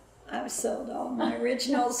I've sold all my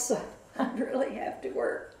originals, so I really have to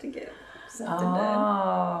work to get something done.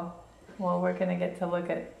 Oh, well, we're going to get to look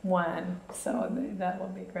at one, so that will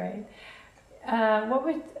be great.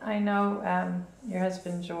 I know your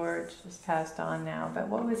husband George has passed on now, but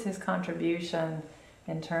what was his contribution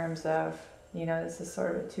in terms of, this is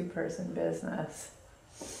sort of a two-person business?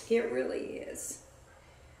 It really is.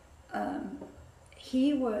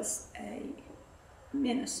 He was a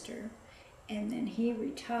minister, and then he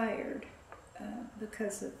retired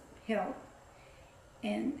because of health.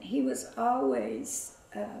 And he was always,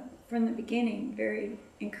 from the beginning, very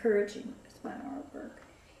encouraging with my artwork,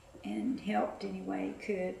 and helped any way he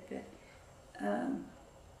could. But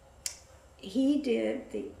he did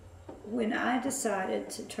when I decided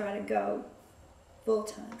to try to go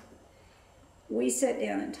full-time, we sat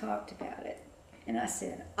down and talked about it. And I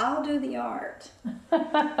said, I'll do the art.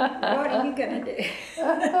 What are you going to do?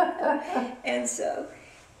 And so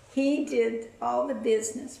he did all the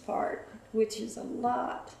business part, which is a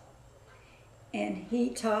lot. And he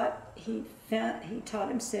taught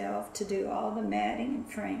himself to do all the matting and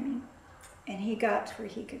framing. And he got to where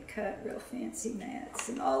he could cut real fancy mats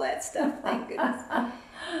and all that stuff, thank goodness.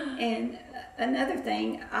 And another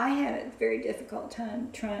thing, I had a very difficult time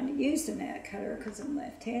trying to use the mat cutter because I'm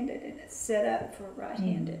left-handed and it's set up for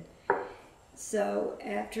right-handed. So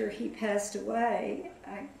after he passed away,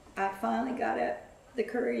 I finally got up the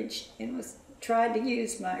courage and tried to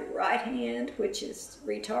use my right hand, which is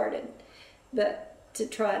retarded, but to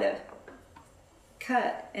try to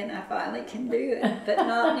cut, and I finally can do it, but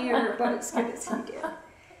not near quite as good as he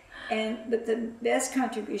did. But the best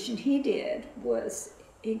contribution he did was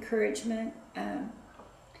encouragement,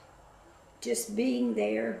 just being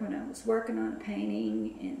there when I was working on a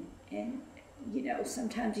painting, and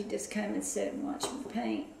sometimes he'd just come and sit and watch me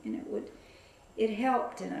paint, and it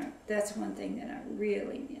helped, and that's one thing that I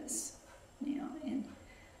really miss now. And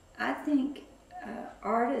I think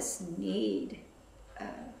artists need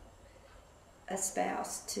a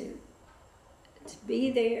spouse to be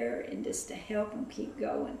there and just to help them keep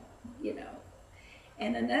going,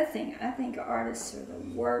 And another thing, I think artists are the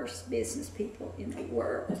worst business people in the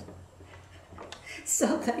world.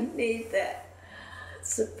 So they need that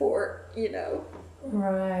support,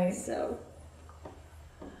 Right. So.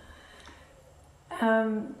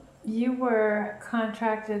 You were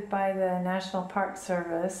contracted by the National Park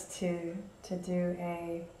Service to do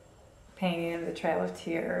a painting of the Trail of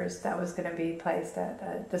Tears that was going to be placed at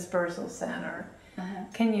a dispersal center.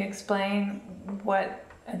 Can you explain what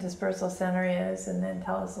a dispersal center is, and then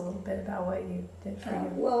tell us a little bit about what you did for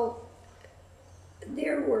you? Well,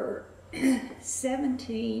 there were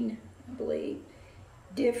 17, I believe,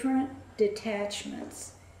 different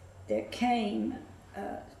detachments that came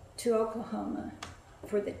to Oklahoma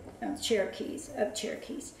for the Cherokees,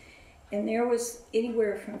 and there was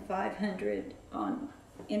anywhere from 500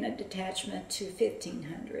 in a detachment to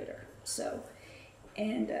 1,500 or so.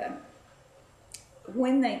 And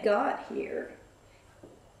when they got here,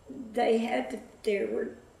 there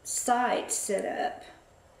were sites set up,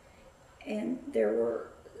 and there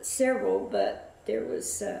were several, but there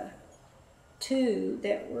was 2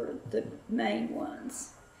 that were the main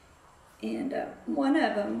ones. And one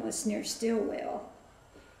of them was near Stillwell,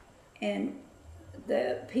 and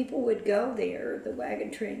the people would go there, the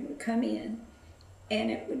wagon train would come in, and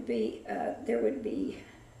it would be, there would be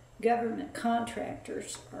government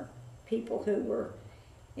contractors or people who were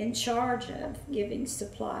in charge of giving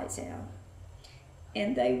supplies out.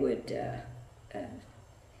 And they would,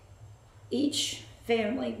 each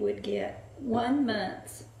family would get 1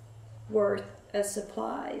 month worth of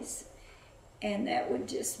supplies. and that would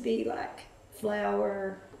just be like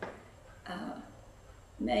flour,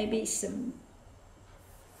 maybe some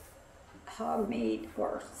hog meat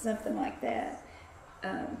or something like that,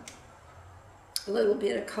 a little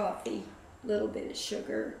bit of coffee, a little bit of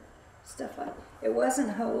sugar, stuff like that. It wasn't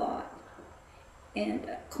a whole lot, and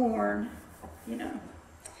corn, you know.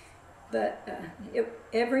 But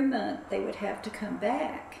every month they would have to come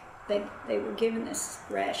back. They were giving us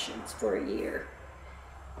rations for a year,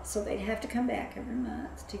 so they'd have to come back every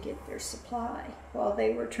month to get their supply while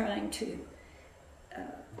they were trying to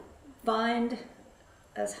find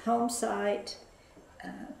a home site,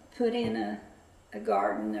 put in a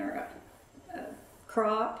garden or a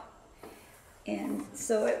crop, and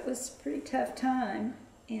so it was a pretty tough time.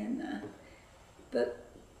 And but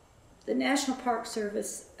the National Park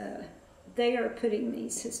Service, they are putting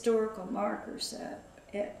these historical markers up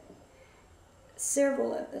at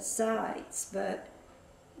several of the sites, but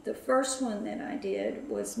the first one that I did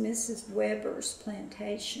was Mrs. Weber's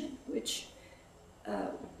plantation, which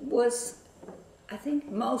was, I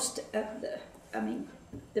think most of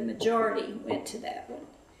the majority went to that one.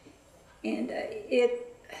 And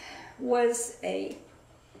it was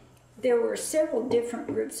there were several different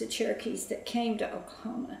groups of Cherokees that came to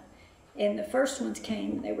Oklahoma. And the first ones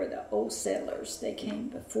came, they were the old settlers. They came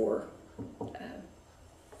before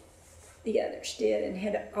the others did and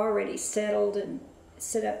had already settled and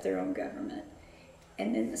set up their own government.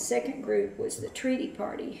 And then the second group was the Treaty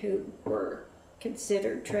Party, who were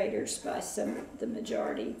considered traitors by the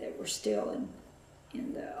majority that were still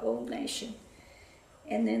in the old nation.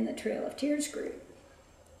 And then the Trail of Tears group.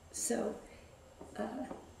 So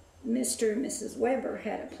Mr. and Mrs. Weber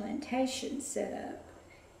had a plantation set up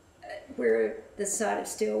where the site of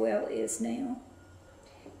Stillwell is now.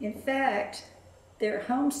 In fact, their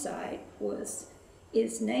home site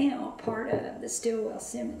is now part of the Stillwell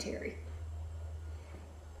Cemetery.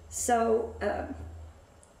 So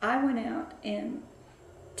I went out and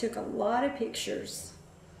took a lot of pictures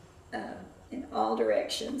in all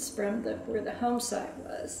directions from where the home site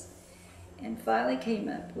was, and finally came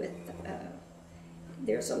up with,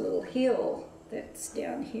 there's a little hill that's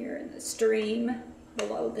down here in the stream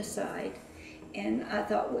below the site, and I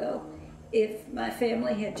thought, well, if my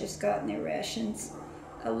family had just gotten their rations,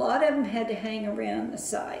 a lot of them had to hang around the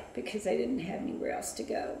site because they didn't have anywhere else to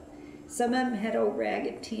go. Some of them had old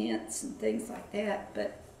ragged tents and things like that,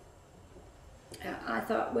 but I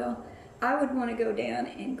thought, well, I would want to go down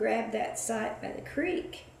and grab that site by the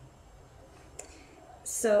creek.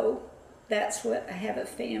 So that's what I have, a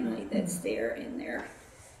family that's there in there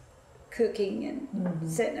cooking and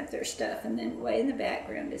setting up their stuff, and then way in the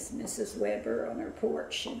background is Mrs. Weber on her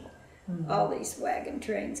porch, and all these wagon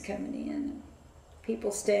trains coming in and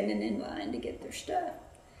people standing in line to get their stuff.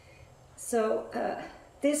 So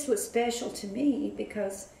this was special to me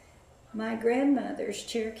because my grandmother's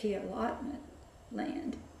Cherokee allotment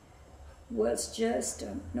land was just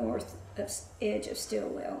north of edge of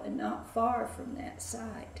Stillwell and not far from that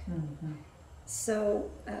site.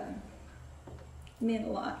 So meant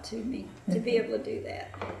a lot to me to be able to do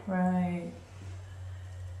that. Right.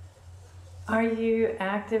 Are you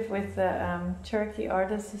active with the Cherokee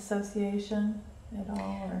Artists Association at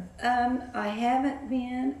all? Or? I haven't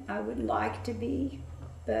been. I would like to be,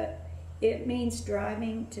 but it means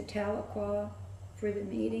driving to Tahlequah for the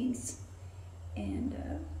meetings. And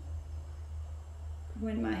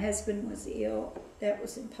when my husband was ill, that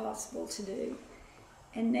was impossible to do.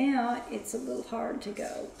 And now it's a little hard to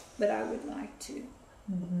go, but I would like to.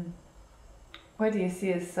 What do you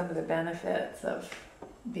see as some of the benefits of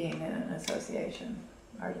being in an association,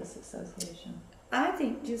 artist association? I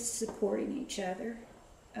think just supporting each other,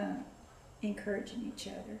 encouraging each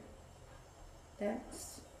other.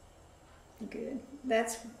 That's good.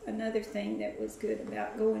 That's another thing that was good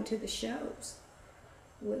about going to the shows,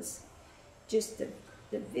 was just the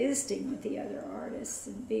visiting with the other artists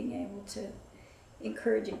and being able to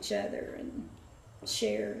encourage each other and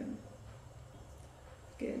share. And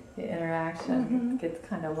good. The interaction gets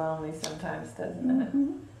kind of lonely sometimes, doesn't it?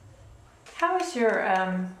 How is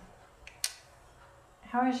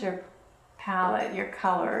your palette, your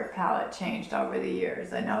color palette changed over the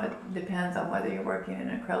years? I know it depends on whether you're working in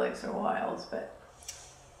acrylics or oils, but...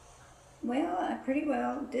 Well, I pretty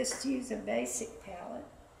well just use a basic palette.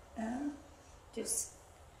 Just...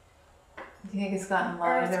 Do you think it's gotten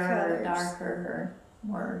lighter or darker or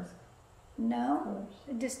more? No, colors?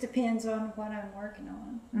 It just depends on what I'm working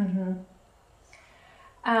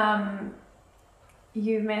on.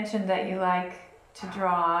 You mentioned that you like to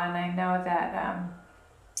draw, and I know that,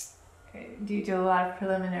 do you do a lot of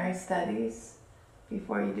preliminary studies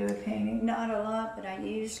before you do a painting? Not a lot, but I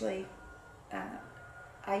usually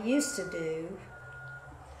I used to do,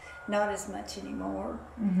 not as much anymore,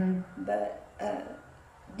 but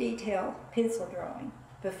detail pencil drawing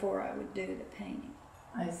before I would do the painting.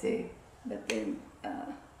 I see. But then,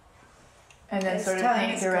 and then as sort of time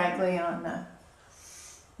paint has directly on the,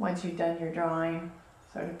 once you've done your drawing,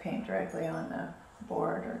 sort of paint directly on the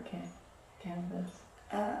board or canvas.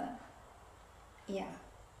 Yeah,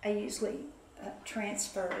 I usually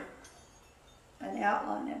transfer an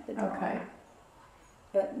outline of the drawing, Okay.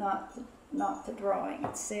 but not the drawing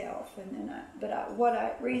itself. And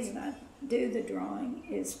then reason I do the drawing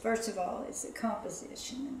is, first of all, is the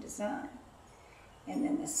composition and design, and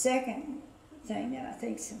then the second thing that I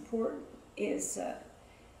think is important is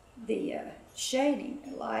the shading,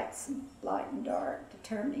 the light and dark,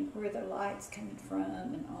 determining where the light's coming from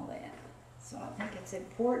and all that. So I think it's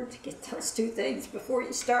important to get those two things before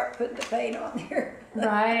you start putting the paint on there.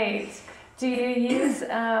 Right. Do you use,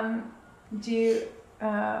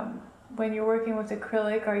 when you're working with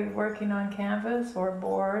acrylic, are you working on canvas or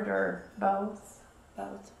board or both?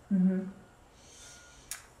 Both.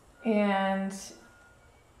 And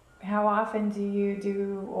how often do you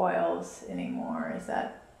do oils anymore? Is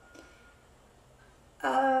that?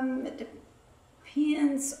 It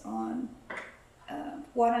depends on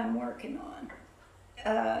what I'm working on.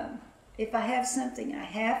 If I have something I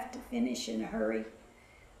have to finish in a hurry,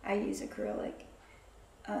 I use acrylic.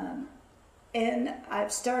 And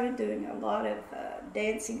I've started doing a lot of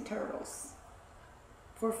dancing turtles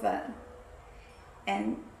for fun.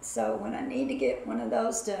 And so when I need to get one of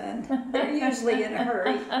those done, they're usually in a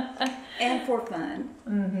hurry and for fun.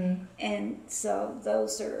 And so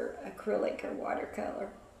those are acrylic or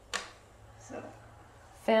watercolor. So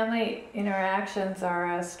Family interactions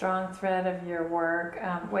are a strong thread of your work.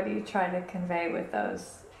 What do you try to convey with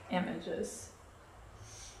those images?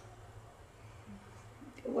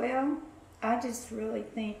 Well, I just really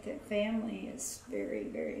think that family is very,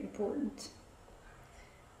 very important.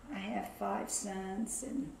 I have 5 sons,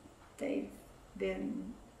 and they've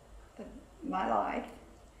been my life,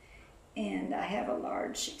 and I have a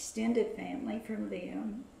large extended family from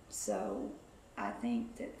them, so I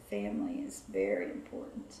think that family is very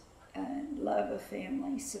important. Love of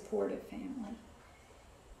family, support of family,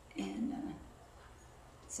 and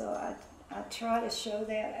so I try to show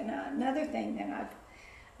that. And another thing that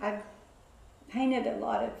I've painted a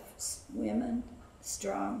lot of women,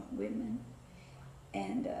 strong women,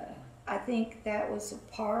 and I think that was a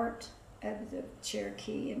part of the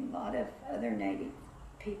Cherokee and a lot of other Native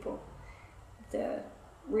people, the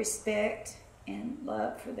respect and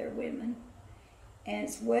love for their women,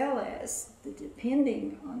 as well as the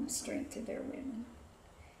depending on the strength of their women.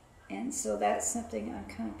 And so that's something I'm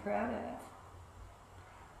kind of proud of.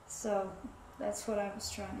 So that's what I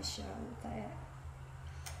was trying to show with that.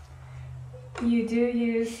 You do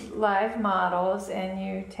use live models and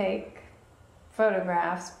you take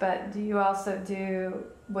photographs, but will you also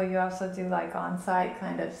do like on-site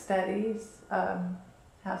kind of studies?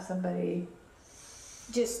 Have somebody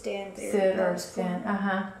just stand there, sit or stand?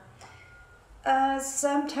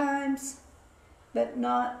 Sometimes, but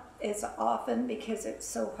not as often because it's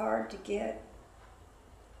so hard to get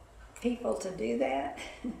people to do that.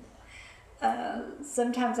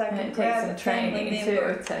 Sometimes I can grab a family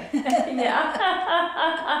member. Yeah.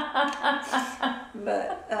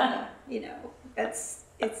 But you know, it's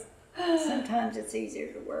sometimes it's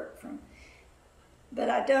easier to work from. But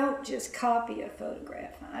I don't just copy a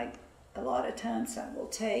photograph. A lot of times I will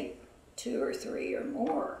take 2 or 3 or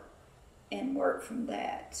more and work from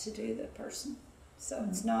that to do the person. So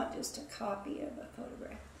it's not just a copy of a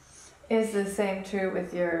photograph. Is the same true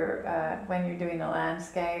with your when you're doing a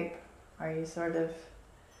landscape? Are you sort of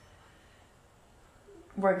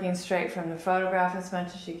working straight from the photograph as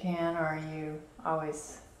much as you can, or are you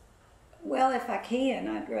always? Well, if I can,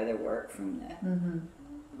 I'd rather work from the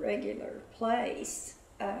regular place.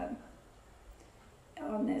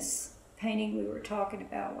 On this painting we were talking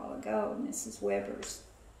about a while ago, Mrs. Weber's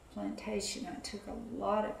plantation, I took a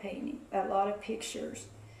lot of pictures,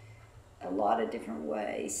 a lot of different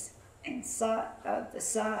ways, and of the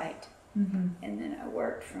site, and then I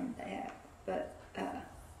worked from that. But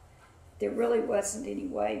there really wasn't any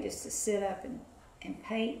way just to sit up and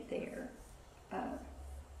paint there.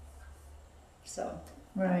 So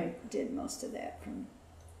I did most of that from,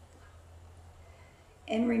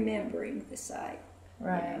 and remembering the site.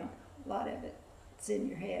 Right. You know, a lot of it's in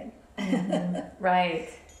your head. Right.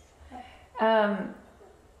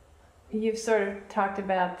 You've sort of talked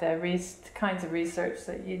about the kinds of research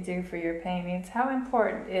that you do for your paintings. How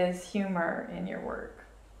important is humor in your work?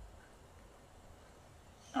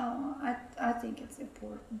 Oh, I think it's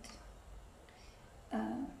important.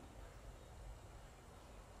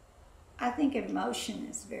 I think emotion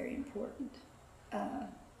is very important.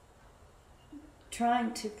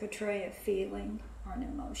 Trying to portray a feeling or an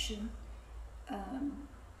emotion,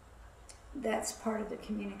 that's part of the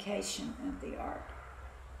communication of the art.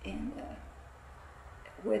 And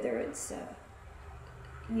whether it's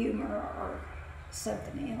humor or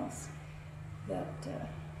something else. But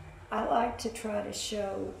I like to try to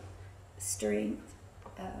show strength,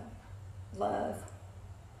 love,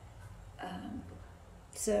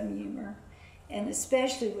 some humor, and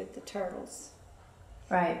especially with the turtles.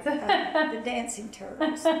 Right. The dancing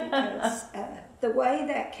turtles, because the way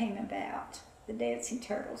that came about, the dancing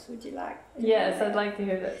turtles, would you like to hear Yes, that? I'd like to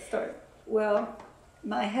hear that story. Well,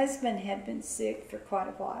 my husband had been sick for quite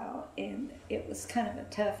a while, and it was kind of a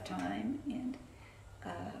tough time. And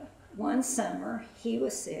one summer, he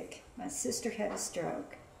was sick. My sister had a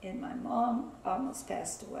stroke, and my mom almost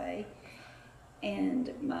passed away.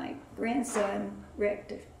 And my grandson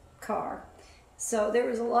wrecked a car. So there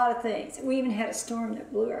was a lot of things. We even had a storm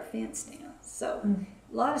that blew our fence down. So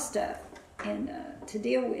a lot of stuff and to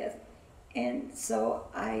deal with. And so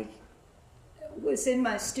I was in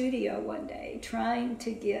my studio one day trying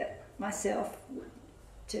to get myself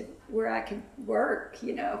to where I could work,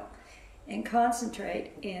 you know, and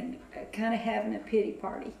concentrate, and kind of having a pity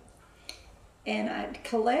party. And I'd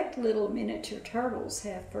collect little miniature turtles,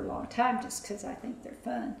 have for a long time, just because I think they're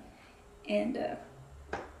fun. And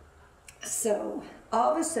so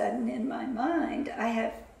all of a sudden in my mind,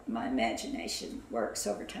 my imagination works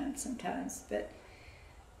overtime sometimes, but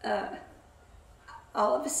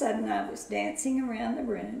all of a sudden I was dancing around the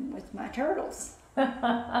room with my turtles.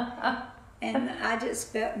 And I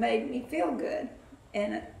just made me feel good,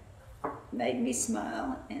 and it made me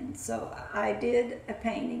smile. And so I did a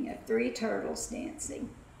painting of 3 turtles dancing.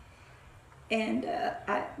 And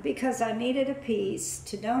because I needed a piece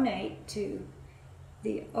to donate to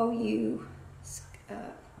the OU,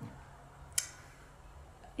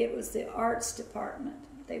 it was the arts department.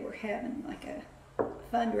 They were having like a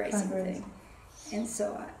fundraising thing. And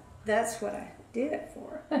so that's what I did it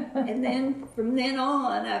for. And then from then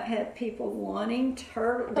on, I've had people wanting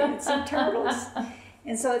dancing turtles.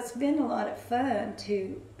 And so it's been a lot of fun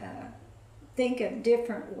to think of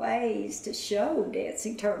different ways to show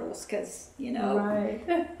dancing turtles, because, you know, right.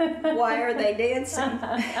 Why are they dancing?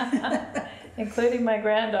 Including my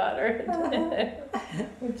granddaughter,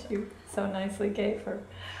 which you so nicely gave her.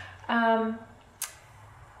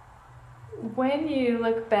 When you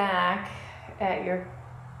look back at your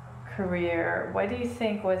career, what do you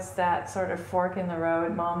think was that sort of fork in the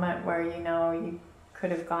road moment where, you know, you could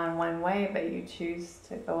have gone one way, but you choose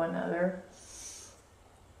to go another?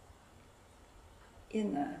 You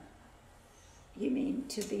mean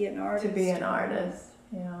to be an artist? To be an artist,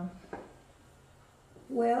 yeah.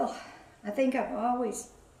 Well, I think I've always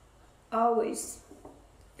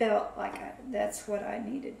felt like that's what I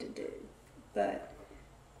needed to do. But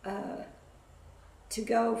to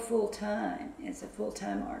go full-time as a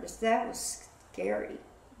full-time artist, that was scary,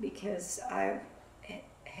 because I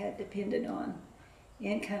had depended on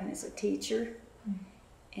income as a teacher.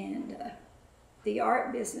 And the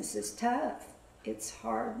art business is tough. It's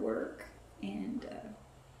hard work, and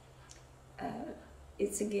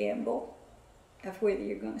it's a gamble of whether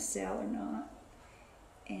you're going to sell or not.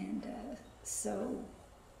 And so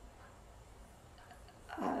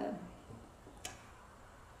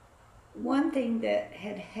one thing that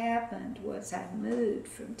had happened was I moved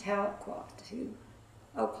from Tahlequah to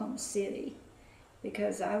Oklahoma City,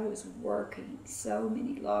 because I was working so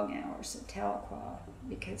many long hours at Tahlequah,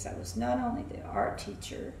 because I was not only the art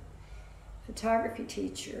teacher, photography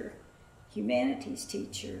teacher, humanities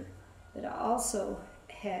teacher, but I also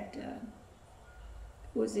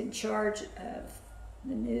was in charge of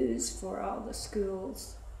the news for all the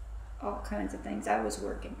schools, all kinds of things. I was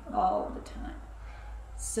working all the time.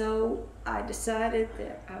 So I decided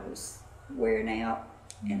that I was wearing out,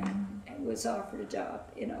 and I was offered a job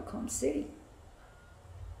in Oklahoma City.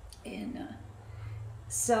 And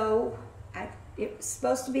so it was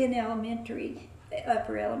supposed to be an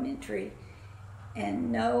upper elementary,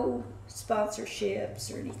 and no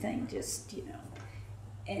sponsorships or anything, just, you know.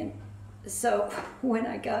 And so when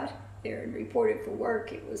I got there and reported for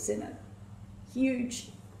work, it was in a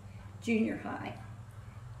huge junior high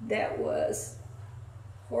that was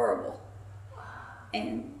horrible.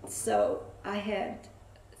 And so I had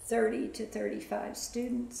 30 to 35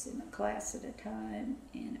 students in a class at a time,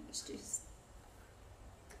 and it was just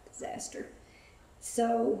a disaster.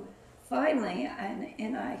 So finally,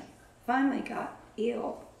 I finally got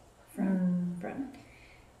ill from it.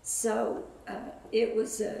 So it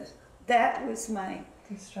was that was my,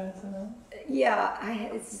 Distress of it. yeah,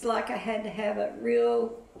 it's like I had to have a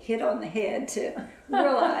real hit on the head to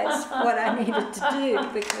realize what I needed to do,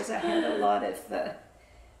 because I had a lot of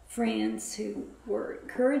friends who were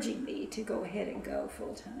encouraging me to go ahead and go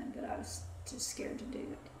full time, but I was just scared to do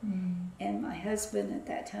it. And my husband at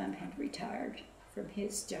that time had retired from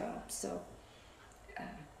his job, so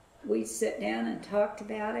we sat down and talked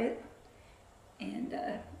about it, and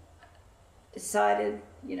decided,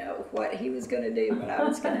 you know, what he was going to do, what I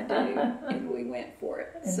was going to do, and we went for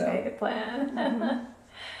it. And so made a plan.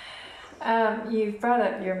 You've brought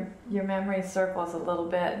up your memory circles a little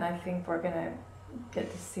bit, and I think we're going to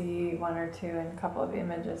get to see one or two and a couple of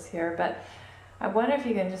images here, but I wonder if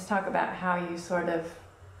you can just talk about how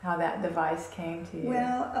that device came to you.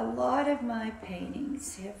 Well, a lot of my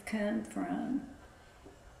paintings have come from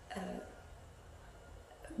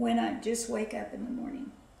when I just wake up in the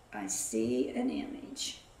morning, I see an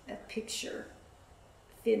image, a picture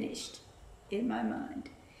finished in my mind.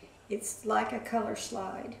 It's like a color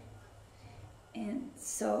slide. And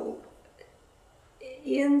so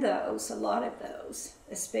in those, a lot of those,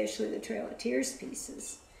 especially the Trail of Tears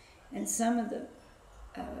pieces and some of the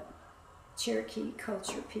Cherokee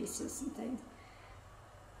culture pieces and things,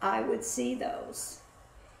 I would see those.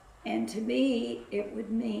 And to me, it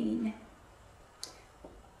would mean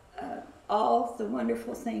all the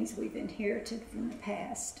wonderful things we've inherited from the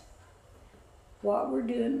past, what we're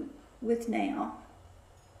doing with now,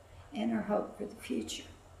 and our hope for the future.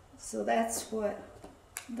 So that's what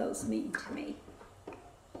those mean to me.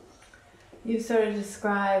 You sort of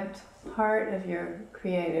described part of your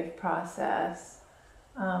creative process.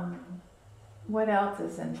 What else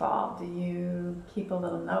is involved? Do you keep a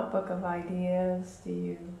little notebook of ideas? Do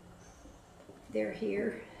you? They're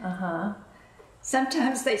here. Uh-huh.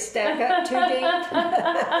 Sometimes they stack up too deep.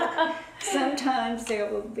 Sometimes there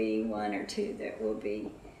will be one or two that will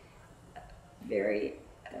be very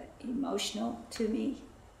emotional to me,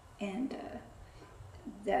 and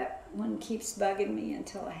that one keeps bugging me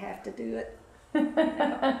until I have to do it.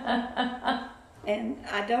 And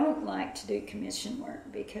I don't like to do commission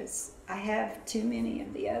work because I have too many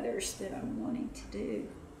of the others that I'm wanting to do.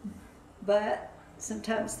 But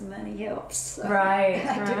sometimes the money helps. So Right.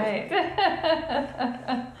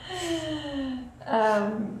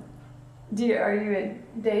 Are you a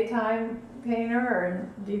daytime painter, or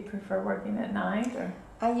do you prefer working at night? Or?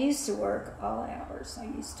 I used to work all hours. I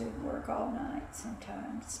used to work all night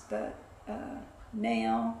sometimes, but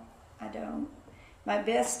now I don't. My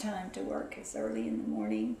best time to work is early in the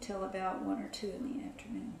morning till about 1 or 2 in the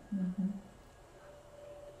afternoon. Mm-hmm.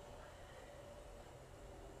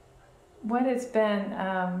 What has been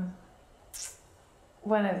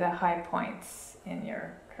one of the high points in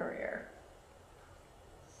your career?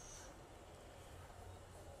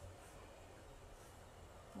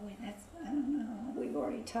 Boy, I don't know. We've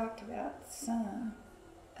already talked about some.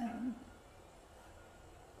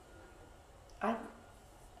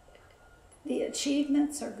 The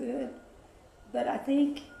achievements are good, but I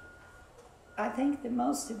think the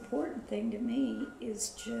most important thing to me is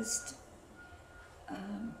just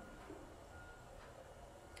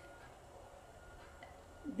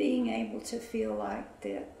being able to feel like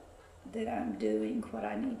that I'm doing what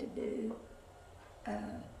I need to do,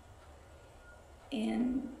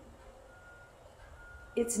 and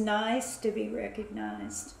it's nice to be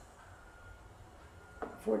recognized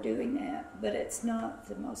for doing that, but it's not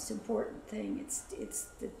the most important thing.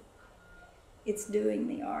 It's doing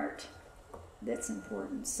the art that's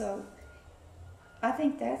important. So I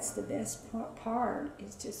think that's the best part,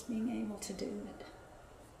 is just being able to do it.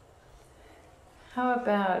 How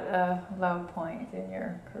about a low point in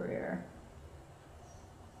your career?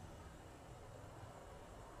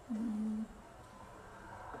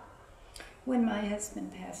 When my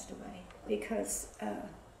husband passed away, because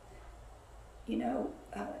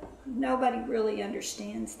nobody really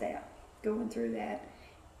understands that, going through that,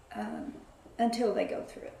 until they go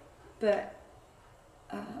through it. But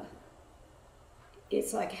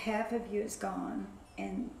it's like half of you is gone,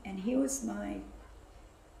 and he was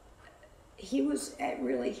at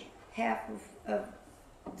really half of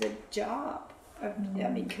the job. I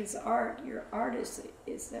mean, because your art is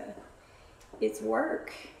it's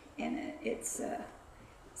work, and it's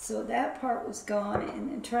so that part was gone, and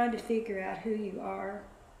then trying to figure out who you are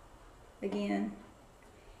again,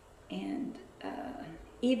 and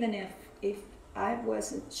even if I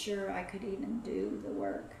wasn't sure I could even do the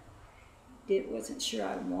work, wasn't sure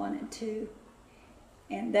I wanted to,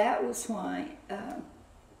 and that was why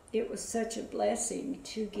it was such a blessing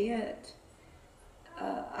to get.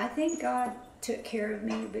 I think God took care of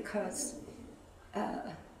me, because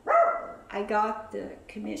I got the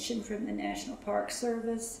commission from the National Park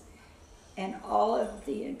Service, and all of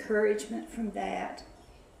the encouragement from that.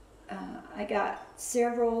 I got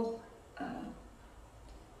several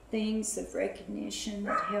things of recognition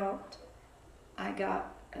that helped. I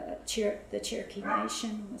got the Cherokee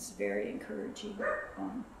Nation was very encouraging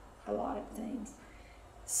on a lot of things.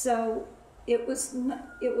 So it was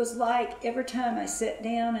like every time I sat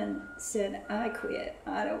down and said, I quit,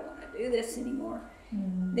 I don't want to do this anymore,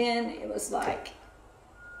 then it was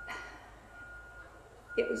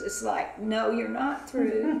just like, no, you're not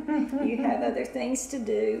through. You have other things to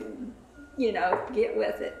do, you know, get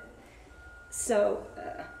with it. So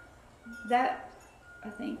that, I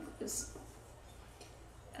think, was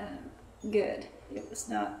good. It was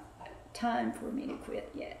not time for me to quit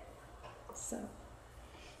yet. So,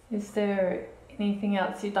 is there anything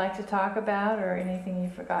else you'd like to talk about, or anything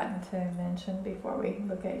you've forgotten to mention before we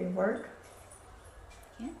look at your work?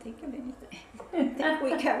 Can't think of anything. I think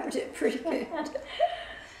we covered it pretty good.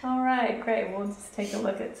 All right, great. We'll just take a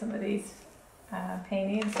look at some of these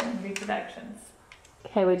paintings and reproductions.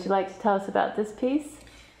 Okay, would you like to tell us about this piece?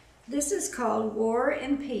 This is called War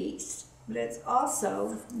and Peace, but it's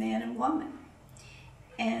also man and woman.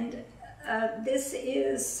 And this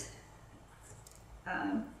is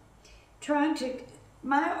trying to,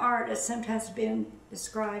 my art has sometimes been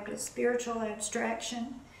described as spiritual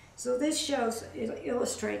abstraction. So this shows, it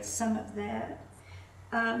illustrates some of that.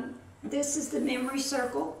 This is the memory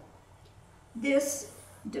circle. This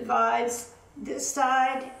divides, this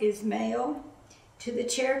side is male. To the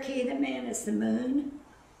Cherokee, the man is the moon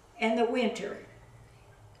and the winter.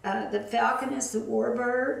 The falcon is the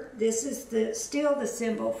warbird. This is still the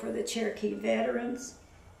symbol for the Cherokee veterans,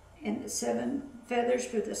 and the 7 feathers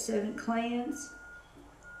for the 7 clans.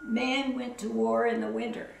 Man went to war in the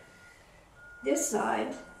winter. This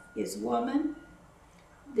side is woman.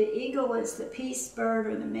 The eagle is the peace bird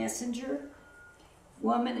or the messenger.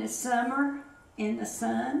 Woman is summer and the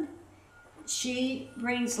sun. She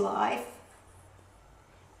brings life.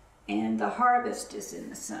 And the harvest is in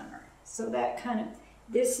the summer. So that kind of,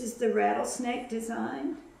 this is the rattlesnake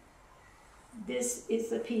design. This is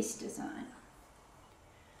the peace design.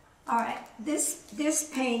 All right, this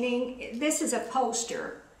painting, this is a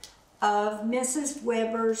poster of Mrs.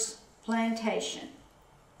 Weber's plantation.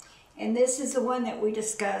 And this is the one that we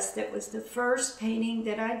discussed that was the first painting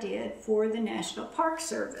that I did for the National Park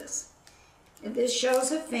Service. And this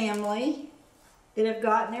shows a family that have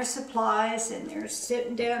gotten their supplies, and they're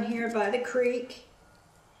sitting down here by the creek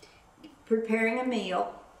preparing a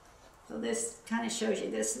meal. So this kind of shows you,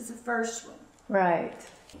 this is the first one. Right.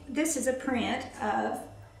 This is a print of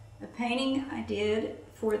a painting I did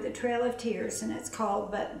for the Trail of Tears, and it's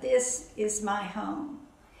called But This Is My Home.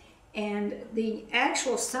 And the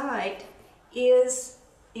actual site is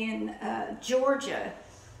in Georgia,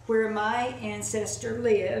 where my ancestor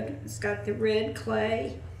lived. It's got the red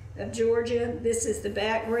clay of Georgia. This is the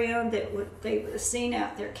background that they would have seen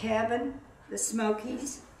out their cabin, the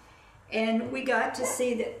Smokies. And we got to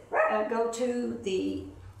see that, go to the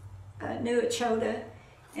New Echota,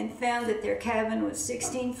 and found that their cabin was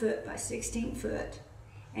 16 foot by 16 foot,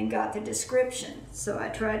 and got the description. So I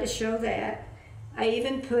tried to show that. I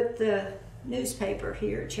even put the newspaper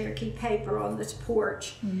here, Cherokee paper, on this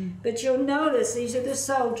porch. But you'll notice these are the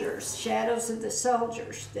soldiers, shadows of the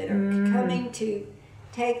soldiers that are coming to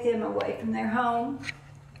take them away from their home.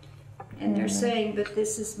 And they're saying, but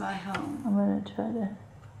this is my home. I'm going to try to,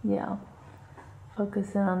 yeah,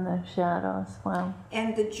 focus in on the shadows. Wow.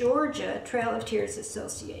 And the Georgia Trail of Tears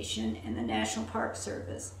Association and the National Park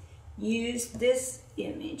Service used this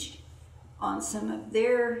image on some of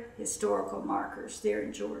their historical markers there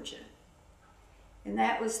in Georgia. And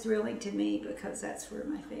that was thrilling to me because that's where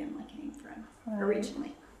my family came from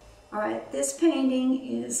originally. All right, this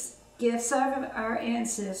painting is Gifts of Our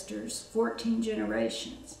Ancestors, 14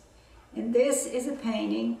 Generations. And this is a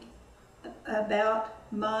painting about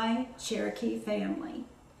my Cherokee family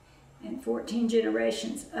and 14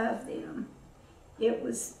 generations of them.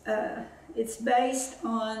 It's based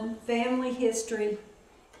on family history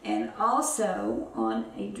and also on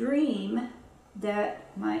a dream that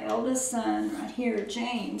my eldest son, right here,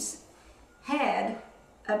 James, had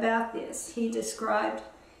about this. He described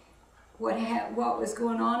what was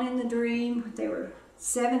going on in the dream. There were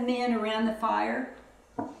 7 men around the fire,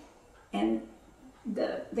 and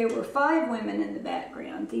there were 5 women in the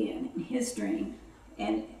background then in his dream.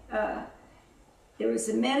 And there was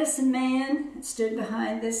a medicine man that stood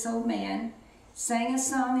behind this old man, sang a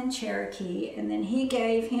song in Cherokee, and then he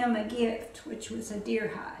gave him a gift, which was a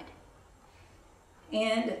deer hide.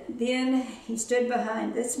 And then he stood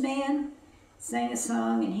behind this man, sang a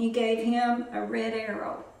song, and he gave him a red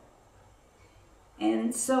arrow,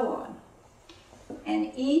 and so on.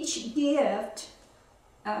 And each gift,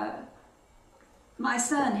 my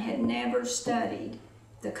son had never studied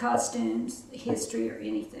the costumes, the history, or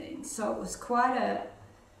anything, so it was quite a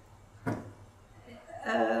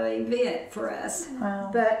event for us.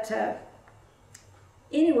 Wow. But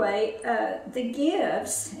anyway, the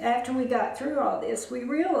gifts, after we got through all this, we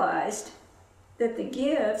realized that the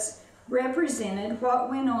gifts represented what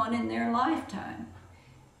went on in their lifetime.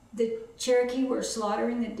 The Cherokee were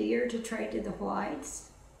slaughtering the deer to trade to the whites.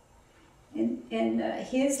 And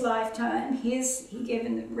his lifetime, he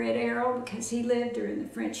given the red arrow because he lived during the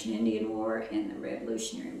French and Indian War and the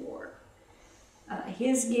Revolutionary War.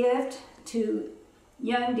 His gift to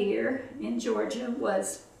young deer in Georgia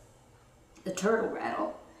was the turtle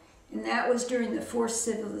rattle, and that was during the forced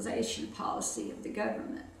civilization policy of the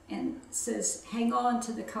government, and it says, hang on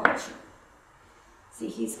to the culture. See,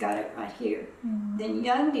 he's got it right here. Mm-hmm. Then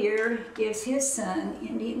young deer gives his son,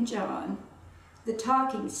 Indian John, the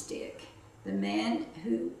talking stick. The man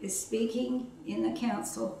who is speaking in the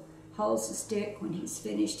council holds the stick. When he's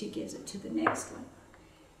finished, he gives it to the next one.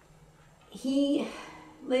 He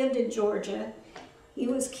lived in Georgia. He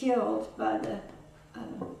was killed by the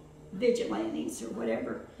vigilantes or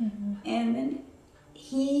whatever. Mm-hmm. And then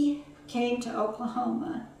he came to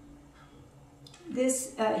Oklahoma.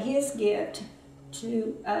 This his gift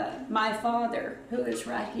to my father, who is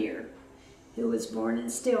right here, who was born in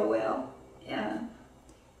Stillwell.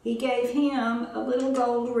 He gave him a little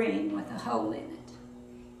gold ring with a hole in it.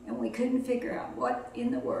 And we couldn't figure out what in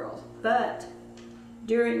the world. But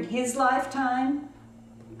during his lifetime,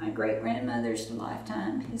 my great-grandmother's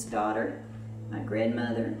lifetime, his daughter, my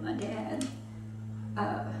grandmother, and my dad,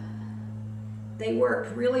 they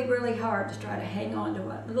worked really, really hard to try to hang on to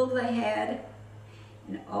what little they had,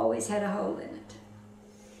 and it always had a hole in it.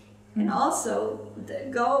 And also, the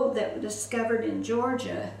gold that was discovered in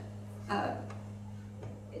Georgia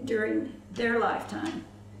during their lifetime,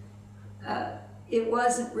 it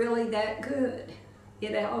wasn't really that good.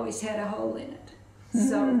 It always had a hole in it.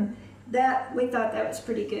 So that, we thought that was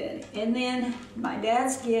pretty good. And then my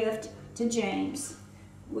dad's gift to James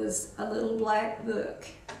was a little black book.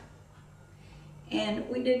 And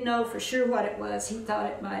we didn't know for sure what it was. He thought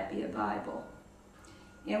it might be a Bible.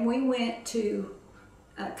 And we went to,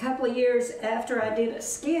 a couple of years after I did a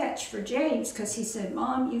sketch for James, because he said,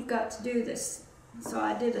 Mom, you've got to do this. So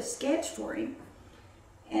I did a sketch for him.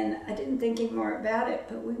 And I didn't think any more about it,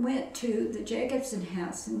 but we went to the Jacobson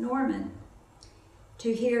house in Norman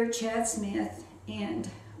to hear Chad Smith and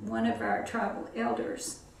one of our tribal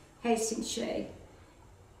elders, Hastings Shea,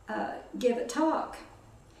 give a talk.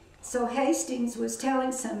 So Hastings was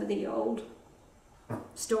telling some of the old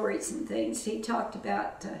stories and things. He talked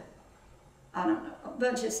about, I don't know, a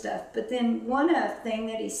bunch of stuff. But then one thing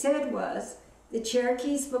that he said was, the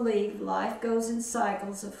Cherokees believe life goes in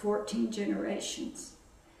cycles of 14 generations.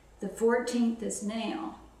 The 14th is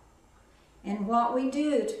now. And what we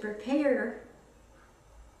do to prepare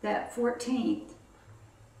that 14th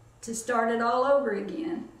to start it all over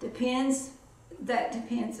again depends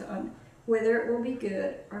on whether it will be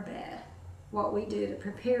good or bad, what we do to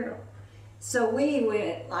prepare them. So we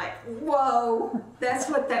went like, whoa, that's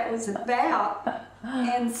what that was about.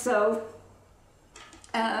 And so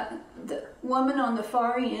the woman on the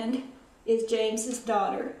far end is James's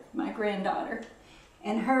daughter, my granddaughter,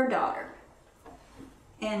 and her daughter.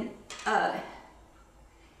 And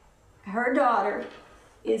her daughter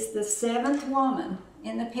is the 7th woman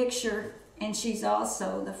in the picture, and she's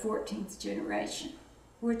also the 14th generation,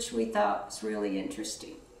 which we thought was really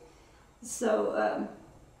interesting. So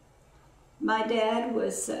my dad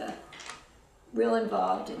was real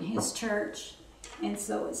involved in his church, and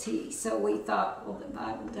so was he. So we thought, well, the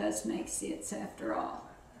Bible does make sense after all.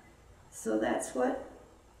 So that's what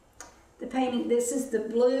the painting, this is the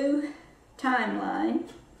blue timeline,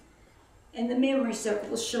 and the memory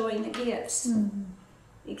circle is showing the gifts. Mm-hmm.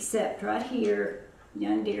 Except right here,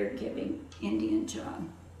 young deer giving Indian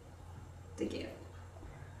John the gift.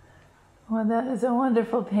 Well, that is a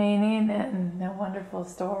wonderful painting and a wonderful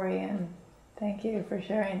story, and thank you for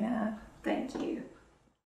sharing that. Thank you.